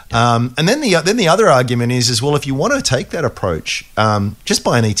 And then the other argument is well, if you want to take that approach, just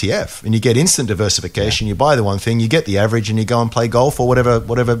buy an ETF and you get instant diversification. You buy the one thing, you get the average, and you go and play golf or whatever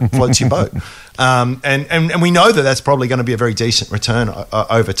floats your boat. And we know that that's probably going to be a very decent return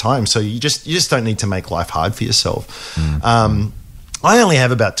over time. So you just don't need to make life hard for yourself. I only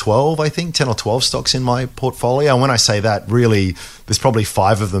have about 10 or 12 stocks in my portfolio. And when I say that, really, there's probably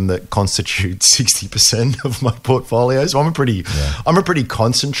 5 of them that constitute 60% of my portfolio. So I'm a pretty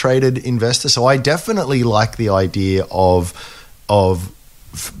concentrated investor. So I definitely like the idea of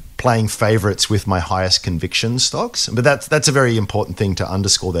playing favorites with my highest conviction stocks. But that's a very important thing to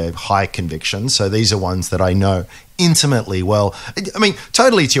underscore there, high conviction. So these are ones that I know intimately well. I mean,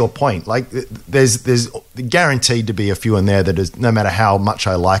 totally to your point, like there's guaranteed to be a few in there that is, no matter how much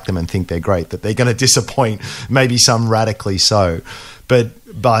I like them and think they're great, that they're going to disappoint, maybe some radically so. But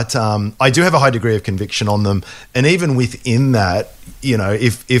I do have a high degree of conviction on them. And even within that,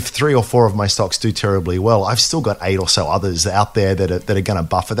 if 3 or 4 of my stocks do terribly well, I've still got 8 or so others out there that are going to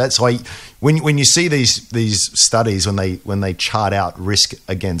buffer that. So when you see these studies, when they chart out risk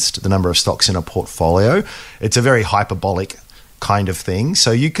against the number of stocks in a portfolio, it's a very hyperbolic kind of thing.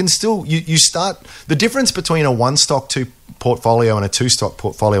 So you can still you start, the difference between a 1-stock 2 portfolio and a 2-stock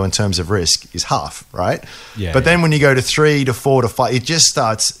portfolio in terms of risk is half, right? But then when you go to 3 to 4 to 5, it just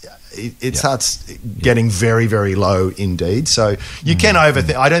starts getting very, very low indeed. So you can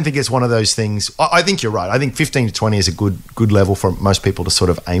overthink. I don't think it's one of those things. I think you're right. I think 15 to 20 is a good level for most people to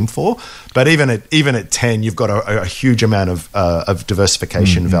sort of aim for. But even at 10, you've got a huge amount of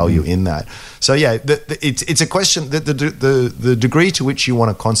diversification value in that. So it's a question that the degree to which you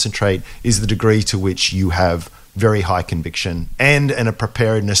want to concentrate is the degree to which you have very high conviction and a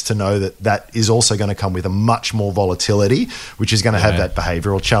preparedness to know that is also going to come with a much more volatility, which is going to have that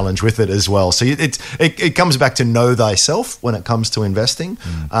behavioral challenge with it as well. So it comes back to know thyself when it comes to investing.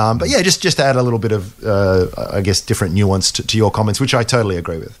 But just to add a little bit of, I guess, different nuance to your comments, which I totally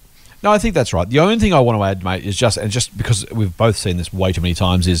agree with. No, I think that's right. The only thing I want to add, mate, is just because we've both seen this way too many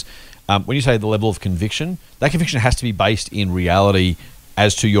times, is when you say the level of conviction, that conviction has to be based in reality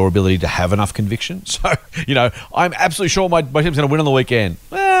as to your ability to have enough conviction. So, I'm absolutely sure my team's going to win on the weekend.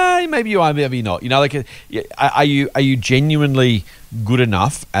 Well, maybe you are, maybe not. Are you genuinely good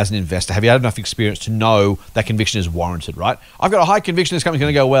enough as an investor? Have you had enough experience to know that conviction is warranted, right? I've got a high conviction this company's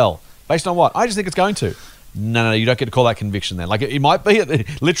going to go well. Based on what? I just think it's going to. No, you don't get to call that conviction then. Like, it might be,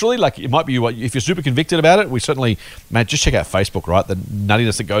 literally, like, it might be, if you're super convicted about it, we certainly, man, just check out Facebook, right? The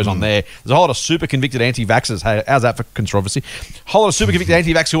nuttiness that goes on there. There's a whole lot of super convicted anti-vaxxers. Hey, how's that for controversy? A whole lot of super convicted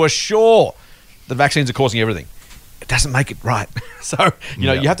anti-vaxxers who are sure that vaccines are causing everything. It doesn't make it right. So, you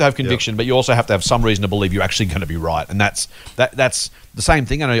have to have conviction, but you also have to have some reason to believe you're actually going to be right. And that's the same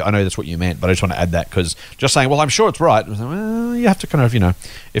thing. I know that's what you meant, but I just want to add that, because just saying, well, I'm sure it's right. Well, you have to kind of,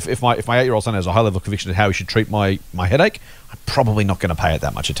 if my 8-year-old son has a high level of conviction of how he should treat my headache, I'm probably not going to pay it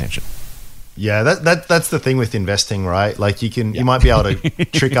that much attention. Yeah, that's the thing with investing, right? Like, you might be able to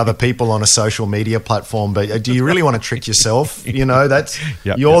trick other people on a social media platform, but do you really want to trick yourself? That's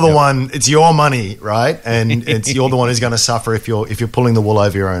you're the one. It's your money, right? And you're the one who's going to suffer if you're pulling the wool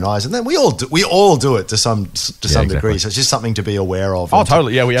over your own eyes. And then we all do it to some degree. So it's just something to be aware of. Oh,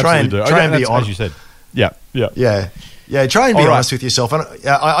 totally. Yeah, we absolutely do. Try and be honest, as you said. Yeah. Yeah, try and be honest with yourself. And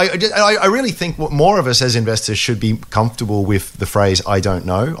I really think more of us as investors should be comfortable with the phrase "I don't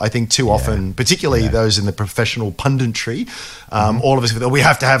know." I think too often, particularly those in the professional punditry, all of us, we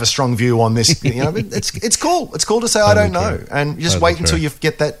have to have a strong view on this. It's cool. It's cool to say I don't know, and just wait until you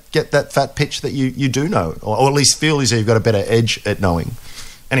get that fat pitch that you do know, or at least feel as though you've got a better edge at knowing.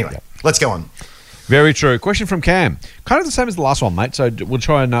 Anyway, let's go on. Very true. Question from Cam. Kind of the same as the last one, mate. So we'll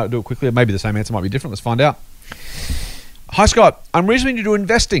try and do it quickly. Maybe the same answer might be different. Let's find out. Hi, Scott. I'm recently into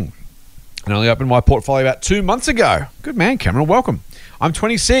investing and only opened my portfolio about 2 months ago. Good man, Cameron. Welcome. I'm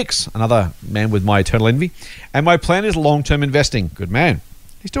 26, another man with my eternal envy, and my plan is long-term investing. Good man.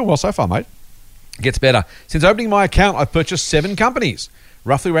 He's doing well so far, mate. It gets better. Since opening my account, I've purchased 7 companies,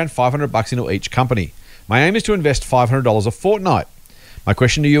 roughly around $500 into each company. My aim is to invest $500 a fortnight. My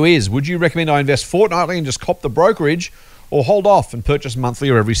question to you is, would you recommend I invest fortnightly and just cop the brokerage, or hold off and purchase monthly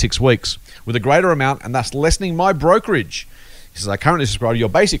or every 6 weeks with a greater amount and thus lessening my brokerage? He says, I currently subscribe to your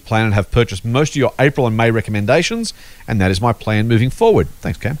basic plan and have purchased most of your April and May recommendations, and that is my plan moving forward.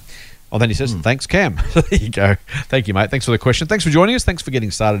 Thanks, Cam. Oh, then he says, thanks, Cam. There you go. Thank you, mate. Thanks for the question. Thanks for joining us. Thanks for getting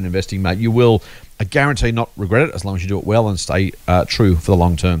started in investing, mate. You will, I guarantee, not regret it as long as you do it well and stay true for the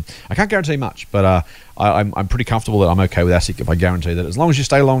long term. I can't guarantee much, but I'm pretty comfortable that I'm okay with ASIC if I guarantee that as long as you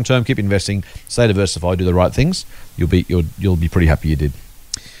stay long term, keep investing, stay diversified, do the right things, you'll be pretty happy you did.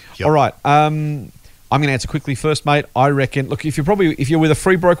 Yep. All right. I'm going to answer quickly first, mate. I reckon, look, if you're with a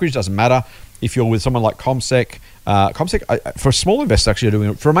free brokerage, doesn't matter. If you're with someone like CommSec, for a small investor,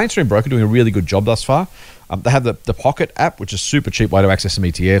 actually, for a mainstream broker, doing a really good job thus far. They have the Pocket app, which is a super cheap way to access some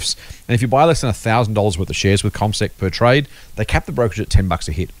ETFs. And if you buy less than $1,000 worth of shares with CommSec per trade, they cap the brokerage at $10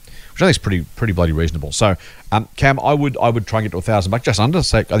 a hit, which I think is pretty bloody reasonable. So, Cam, I would try and get to $1,000, just under.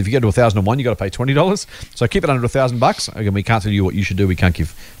 So if you get to 1,001, you got to pay $20. So keep it under $1,000. Again, we can't tell you what you should do. We can't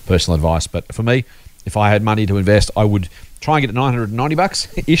give personal advice. But for me, if I had money to invest, I would try and get to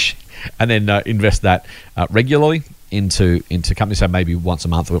 $990 ish, and then invest that regularly into companies. So maybe once a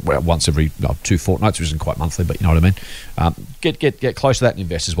month, or once every 2 fortnights, which isn't quite monthly, but you know what I mean. Get close to that and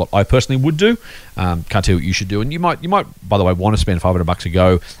invest is what I personally would do. Can't tell you what you should do, and you might by the way want to spend $500 a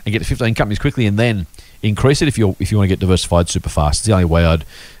go and get to 15 companies quickly, and then increase it if you want to get diversified super fast. It's the only way I'd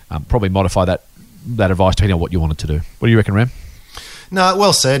probably modify that advice depending on what you wanted to do. What do you reckon, Ram? No,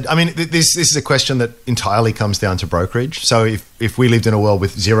 well said. I mean, this is a question that entirely comes down to brokerage. So if we lived in a world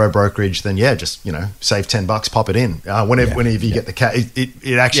with zero brokerage, then just save $10, pop it in. Whenever you get the cat,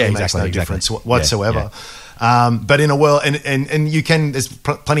 it actually makes no difference whatsoever. Yeah. But in a world, and you can, there's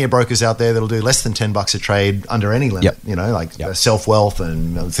plenty of brokers out there that'll do less than $10 a trade under any limit. Yep. Self Wealth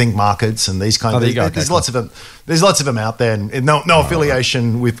and Think Markets and these kind of. There's lots of them. There's lots of them out there, and no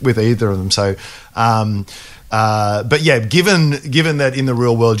affiliation with either of them. So. But yeah, given that in the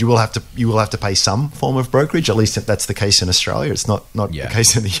real world you will have to pay some form of brokerage, at least if that's the case in Australia. It's not the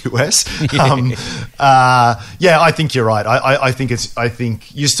case in the US. I think you're right. I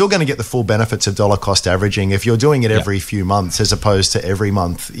think you're still going to get the full benefits of dollar cost averaging if you're doing it every few months as opposed to every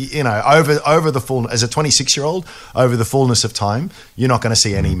month. Over the full, as a 26-year-old, over the fullness of time, you're not going to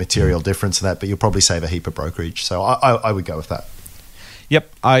see any material difference in that, but you'll probably save a heap of brokerage. So I would go with that.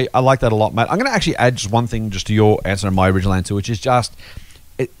 Yep, I like that a lot, Matt. I'm going to actually add just one thing just to your answer and my original answer, which is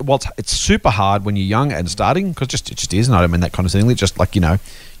it's super hard when you're young and starting, because it just is, and I don't mean that kind of thing. It's just like, you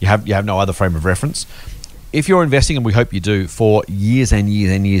have no other frame of reference. If you're investing, and we hope you do, for years and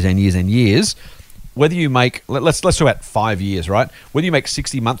years and years and years and years, whether you make, let's talk about 5 years, right? Whether you make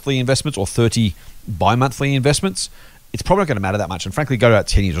 60 monthly investments or 30 bi-monthly investments, it's probably not going to matter that much. And frankly, go about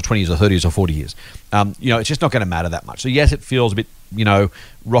 10 years or 20 years or 30 years or 40 years. It's just not going to matter that much. So yes, it feels a bit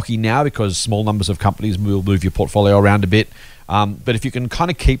rocky now because small numbers of companies will move your portfolio around a bit. But if you can kind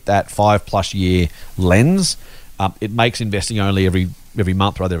of keep that 5+ year lens, it makes investing only every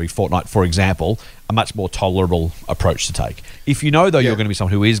month rather than every fortnight, for example, a much more tolerable approach to take. If you know, though, you're going to be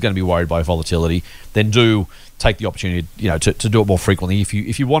someone who is going to be worried by volatility, then do take the opportunity, to do it more frequently.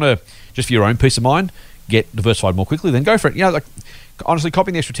 If you want to, just for your own peace of mind, get diversified more quickly, then go for it. Honestly,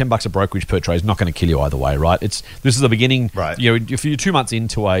 copying the extra $10 a brokerage per trade is not going to kill you either way, right? This is the beginning. Right. If you're 2 months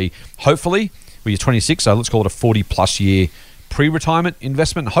into hopefully, you're 26, so let's call it a 40+ year pre-retirement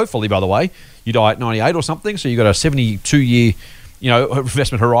investment. Hopefully, by the way, you die at 98 or something, so you've got a 72-year,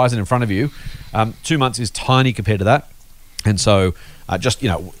 investment horizon in front of you. 2 months is tiny compared to that, and so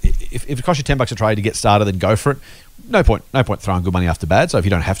if it costs you $10 a trade to get started, then go for it. No point throwing good money after bad. So if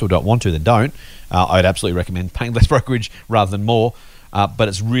you don't have to or don't want to, then don't. I would absolutely recommend paying less brokerage rather than more. But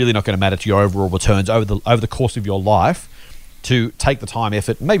it's really not going to matter to your overall returns over the course of your life to take the time,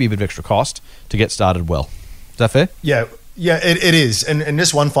 effort, maybe a bit of extra cost to get started well. Is that fair? Yeah. Yeah, it is. And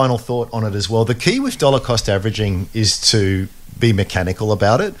just one final thought on it as well. The key with dollar cost averaging is to be mechanical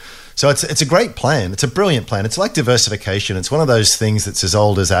about it. So it's a great plan. It's a brilliant plan. It's like diversification. It's one of those things that's as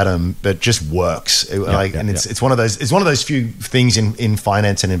old as Adam, but just works. It's one of those few things in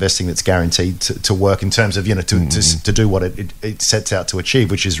finance and investing that's guaranteed to work in terms of to do what it sets out to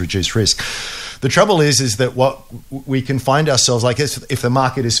achieve, which is reduce risk. The trouble is that what we can find ourselves like if the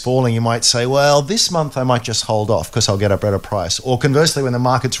market is falling, you might say, well, this month I might just hold off because I'll get a better price. Or conversely, when the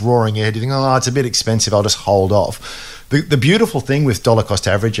market's roaring ahead, you think, oh, it's a bit expensive, I'll just hold off. The beautiful thing with dollar cost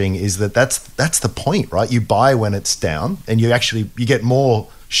averaging is that's the point, right? You buy when it's down, and you get more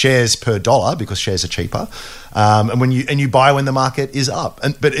shares per dollar because shares are cheaper, and you buy when the market is up.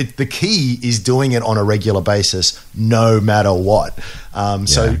 But the key is doing it on a regular basis, no matter what.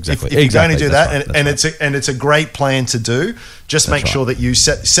 So exactly. if you're going to do that, and it's a great plan to do, just make sure that you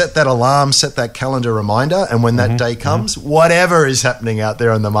set that alarm, set that calendar reminder, and when that day comes, whatever is happening out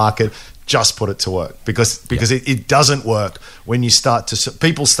there in the market, just put it to work because it doesn't work when you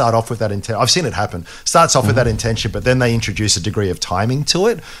people start off with that intent. I've seen it happen. Starts off with that intention, but then they introduce a degree of timing to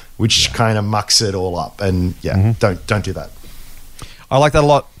it, which kind of mucks it all up. And don't do that. I like that a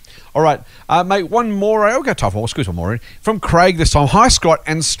lot. All right, mate, one more. I'll go tough one. We'll squeeze one more in. From Craig this time. Hi, Scott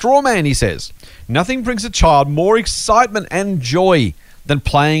and Strawman, he says. Nothing brings a child more excitement and joy than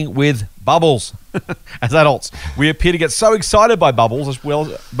playing with bubbles. As adults, we appear to get so excited by bubbles as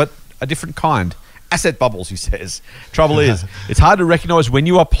well, but a different kind. Asset bubbles, he says. Trouble is, it's hard to recognize when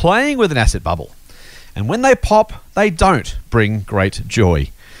you are playing with an asset bubble. And when they pop, they don't bring great joy.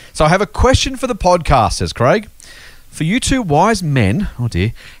 So I have a question for the podcast, says Craig. For you two wise men, oh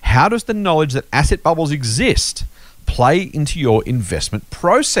dear, how does the knowledge that asset bubbles exist play into your investment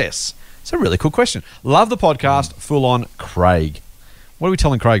process? It's a really cool question. Love the podcast, full on Craig. What are we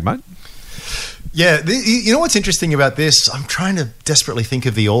telling Craig, mate? Yeah, you know what's interesting about this? I'm trying to desperately think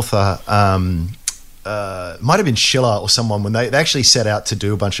of the author. Might have been Schiller or someone when they actually set out to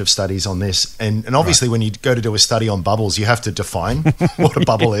do a bunch of studies on this. And obviously when you go to do a study on bubbles, you have to define what a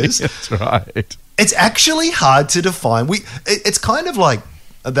bubble is. That's right. It's actually hard to define. It's kind of like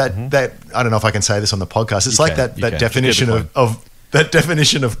that. I don't know if I can say this on the podcast. It's like that definition of that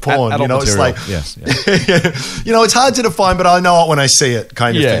definition of porn. Adult it's material. like, yes. it's hard to define, but I know it when I see it,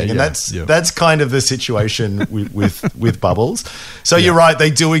 kind of thing. And Yeah. that's kind of the situation with bubbles. So you're right; they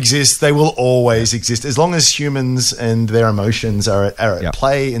do exist. They will always exist as long as humans and their emotions are at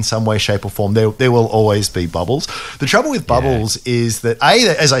play in some way, shape, or form. There will always be bubbles. The trouble with bubbles is that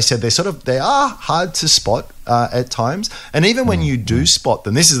as I said, they are hard to spot at times, and even when you do spot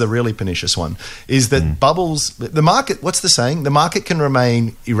them, this is the really pernicious one: is that bubbles. The market. What's the saying? The market can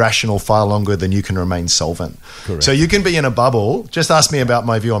remain irrational far longer than you can remain solvent. Correct. So you can be in a bubble. Just ask me about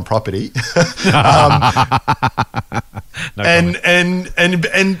my view on property.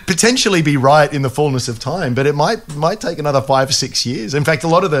 And potentially be right in the fullness of time, but it might take another 5 or 6 years. In fact, a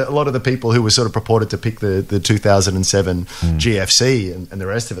lot of the people who were sort of purported to pick the 2007 GFC and the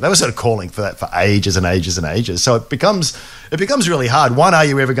rest of it, they were sort of calling for that for ages and ages and ages. So it becomes really hard. One, are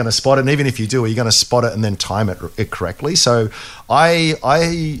you ever going to spot it? And even if you do, are you going to spot it and then time it correctly? So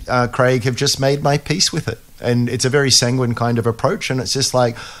I Craig, have just made my peace with it, and it's a very sanguine kind of approach. And it's just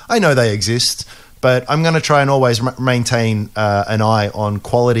like, I know they exist, but I'm going to try and always maintain an eye on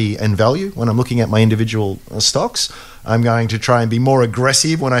quality and value when I'm looking at my individual stocks. I'm going to try and be more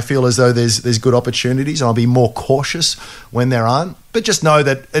aggressive when I feel as though there's good opportunities, and I'll be more cautious when there aren't. But just know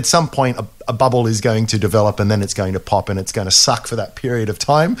that at some point a bubble is going to develop, and then it's going to pop, and it's going to suck for that period of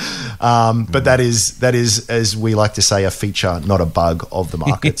time. But that is, as we like to say, a feature, not a bug of the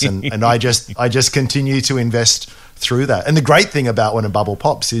markets. And I just continue to invest through that. And the great thing about when a bubble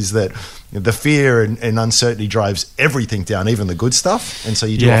pops is that the fear and uncertainty drives everything down, even the good stuff. And so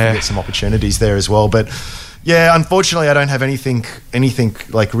you do often get some opportunities there as well. But yeah, unfortunately, I don't have anything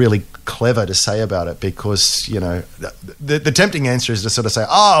like really clever to say about it, because the tempting answer is to sort of say,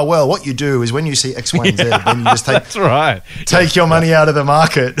 well, what you do is when you see X, Y, and Z, then you just take your money out of the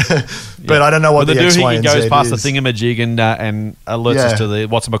market. But I don't know what the X, Y, and Z is. Goes past the thingamajig and alerts us to the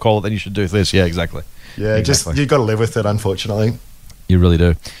whatchamacallit, then you should do this. Yeah, exactly. Yeah, exactly. Just you've got to live with it, unfortunately. You really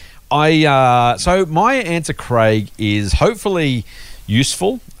do. So my answer, Craig, is hopefully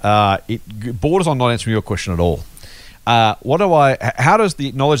useful. It borders on not answering your question at all. How does the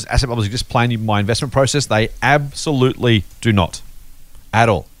acknowledged asset bubbles exist play in my investment process? They absolutely do not. At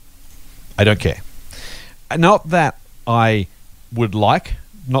all. I don't care. Not that I would like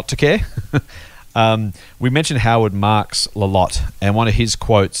not to care. We mentioned Howard Marks a lot, and one of his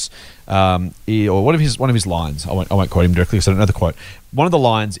quotes, or one of his lines. I won't quote him directly because I don't know the quote. One of the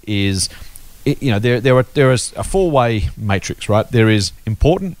lines is, there is a four-way matrix, right? There is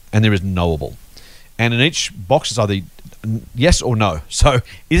important and there is knowable, and in each box is either yes or no. So,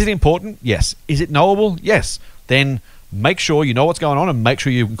 is it important? Yes. Is it knowable? Yes. Then make sure you know what's going on and make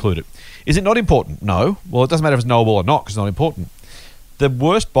sure you include it. Is it not important? No. Well, it doesn't matter if it's knowable or not because it's not important. The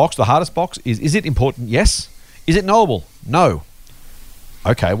worst box, the hardest box is it important? Yes. Is it knowable? No.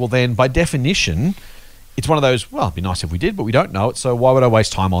 Okay, well then by definition, it's one of those, well, it'd be nice if we did, but we don't know it, so why would I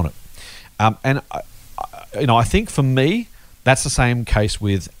waste time on it? I think for me, that's the same case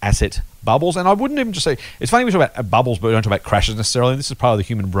with asset bubbles. And I wouldn't even just say, it's funny we talk about bubbles, but we don't talk about crashes necessarily. This is part of the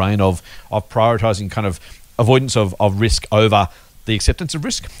human brain of prioritizing kind of avoidance of risk over the acceptance of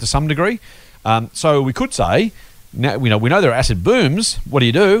risk to some degree. So we could say, now, we know there are asset booms. What do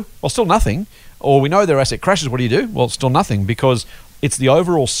you do? Well, still nothing. Or we know there are asset crashes. What do you do? Well, still nothing, because it's the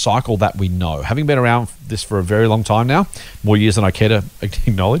overall cycle that we know. Having been around this for a very long time now, more years than I care to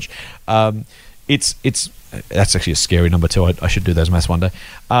acknowledge, that's actually a scary number too. I should do those maths one day.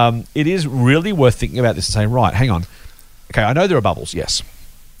 It is really worth thinking about this and saying, right, hang on. Okay, I know there are bubbles, yes.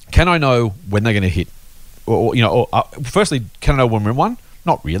 Can I know when they're going to hit? Firstly, can I know when we're in one?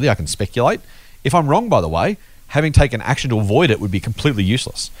 Not really. I can speculate. If I'm wrong, by the way, having taken action to avoid it would be completely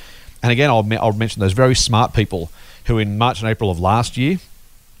useless. And again, I'll mention those very smart people who in March and April of last year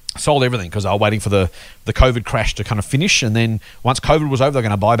sold everything because they were waiting for the COVID crash to kind of finish. And then once COVID was over, they're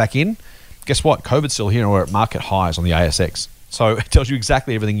going to buy back in. Guess what? COVID's still here and we're at market highs on the ASX. So it tells you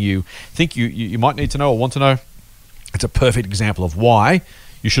exactly everything you think you might need to know or want to know. It's a perfect example of why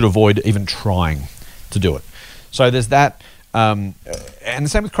you should avoid even trying to do it. So there's that. And the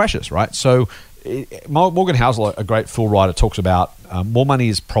same with crashes, right? So Morgan Housel, a great fool writer, talks about more money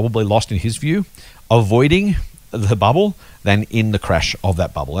is probably lost in his view avoiding the bubble than in the crash of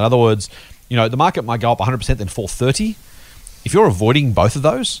that bubble. In other words, the market might go up 100% then fall 30. If you're avoiding both of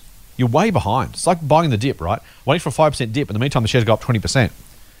those, you're way behind. It's like buying the dip, right? Waiting for a 5% dip. In the meantime, the shares go up 20%.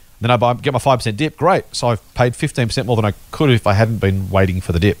 Then I get my 5% dip. Great. So I've paid 15% more than I could if I hadn't been waiting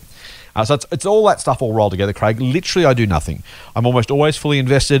for the dip. So it's all that stuff all rolled together, Craig. Literally, I do nothing. I'm almost always fully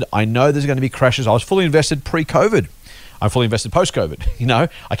invested. I know there's going to be crashes. I was fully invested pre-COVID. I'm fully invested post-COVID.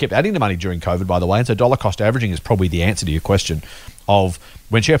 I kept adding the money during COVID, by the way. And so dollar cost averaging is probably the answer to your question of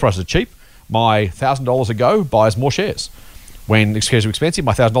when share prices are cheap, my $1,000 a go buys more shares. When shares are expensive,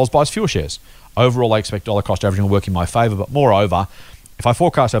 my $1,000 buys fewer shares. Overall, I expect dollar cost averaging will work in my favor. But moreover, if I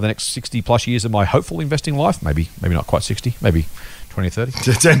forecast over the next 60 plus years of my hopeful investing life, maybe not quite 60, maybe 20 or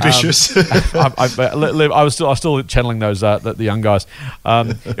 30. It's ambitious. I was still channeling those the young guys. If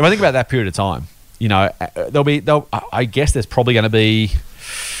I think about that period of time, I guess there's probably going to be,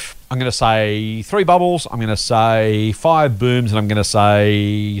 I'm going to say 3 bubbles, I'm going to say 5 booms, and I'm going to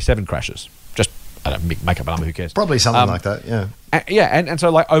say 7 crashes. Just, I don't make up a number, who cares? Probably something like that, yeah. And so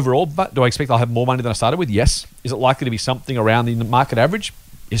like overall, but do I expect I'll have more money than I started with? Yes. Is it likely to be something around the market average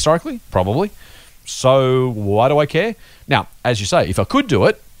historically? Probably. So why do I care? Now, as you say, if I could do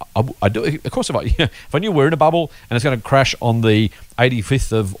it, I'd do it. Of course, if I knew we're in a bubble and it's going to crash on the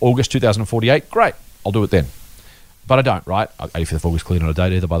 85th of August 2048, great, I'll do it then. But I don't, right? 85th of August, clearly not a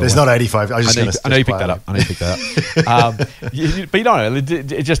date either, by the way. There's not 85. I know you picked that up. But you don't know.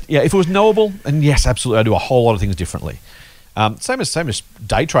 It just, if it was knowable, and yes, absolutely, I do a whole lot of things differently. Same as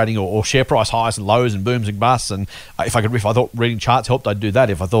day trading or share price highs and lows and booms and busts. And if I thought reading charts helped, I'd do that.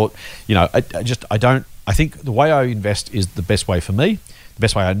 If I thought, I think the way I invest is the best way for me, the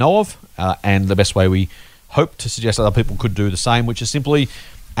best way I know of, and the best way we hope to suggest other people could do the same, which is simply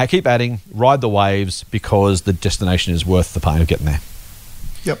keep adding, ride the waves, because the destination is worth the pain of getting there.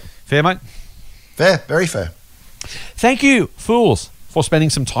 Yep. Fair, mate? Fair, very fair. Thank you, fools, for spending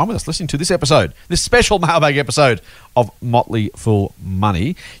some time with us, listening to this episode, this special mailbag episode of Motley Fool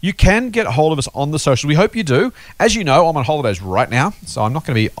Money. You can get a hold of us on the socials. We hope you do. As you know, I'm on holidays right now, so I'm not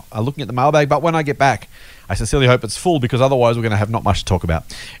going to be looking at the mailbag, but when I get back, I sincerely hope it's full, because otherwise we're going to have not much to talk about.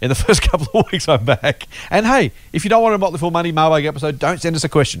 In the first couple of weeks, I'm back. And hey, if you don't want a Motley Fool Money mailbag episode, don't send us a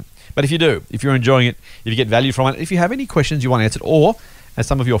question. But if you do, if you're enjoying it, if you get value from it, if you have any questions you want answered, or, as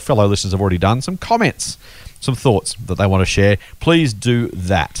some of your fellow listeners have already done, some comments, some thoughts that they want to share, please do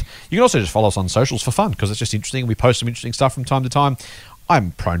that. You can also just follow us on socials for fun, because it's just interesting. We post some interesting stuff from time to time.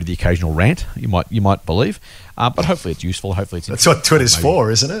 I'm prone to the occasional rant, you might believe, but hopefully it's useful. Hopefully it's that's what Twitter's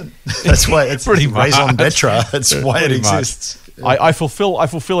for, isn't it? That's why it's pretty raison d'etre. That's why it exists. Yeah. I fulfill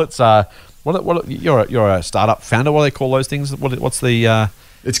its. You're a startup founder. What do they call those things? What's the?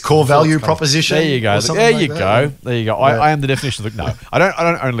 It's core value proposition. There you go. There you go. Yeah. I am the definition of no. I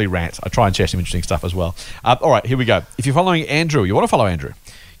don't only rant. I try and share some interesting stuff as well. All right, here we go. If you're following Andrew, you want to follow Andrew,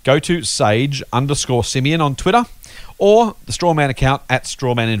 go to Sage_Simeon on Twitter, or the Strawman account at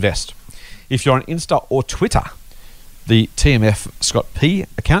StrawmanInvest. If you're on Insta or Twitter, the TMF Scott P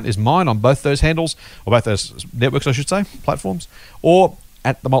account is mine on both those handles, or both those networks, I should say, platforms, or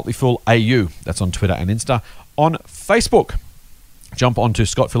at the Motley Fool AU. That's on Twitter and Insta. On Facebook, jump onto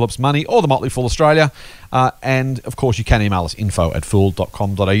Scott Phillips Money or the Motley Fool Australia. And, of course, you can email us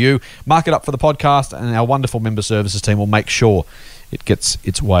info@fool.com.au. Mark it up for the podcast, and our wonderful member services team will make sure it gets finds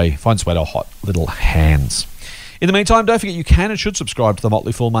its way to our hot little hands. In the meantime, don't forget you can and should subscribe to the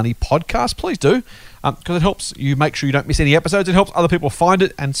Motley Fool Money podcast. Please do, because it helps you make sure you don't miss any episodes. It helps other people find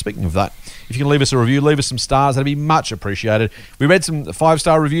it. And speaking of that, if you can leave us a review, leave us some stars, that'd be much appreciated. We read some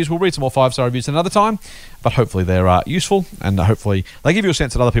 5-star reviews. We'll read some more 5-star reviews another time, but hopefully they're useful, and hopefully they give you a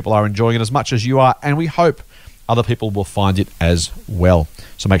sense that other people are enjoying it as much as you are, and we hope other people will find it as well.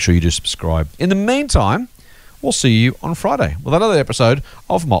 So make sure you do subscribe. In the meantime, we'll see you on Friday with another episode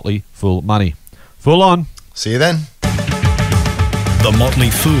of Motley Fool Money. Fool on. See you then. The Motley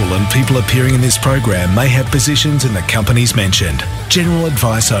Fool and people appearing in this program may have positions in the companies mentioned. General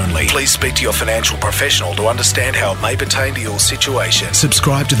advice only. Please speak to your financial professional to understand how it may pertain to your situation.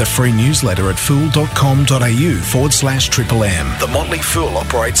 Subscribe to the free newsletter at fool.com.au/MMM. The Motley Fool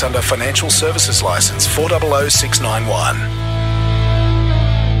operates under Financial Services Licence 400691.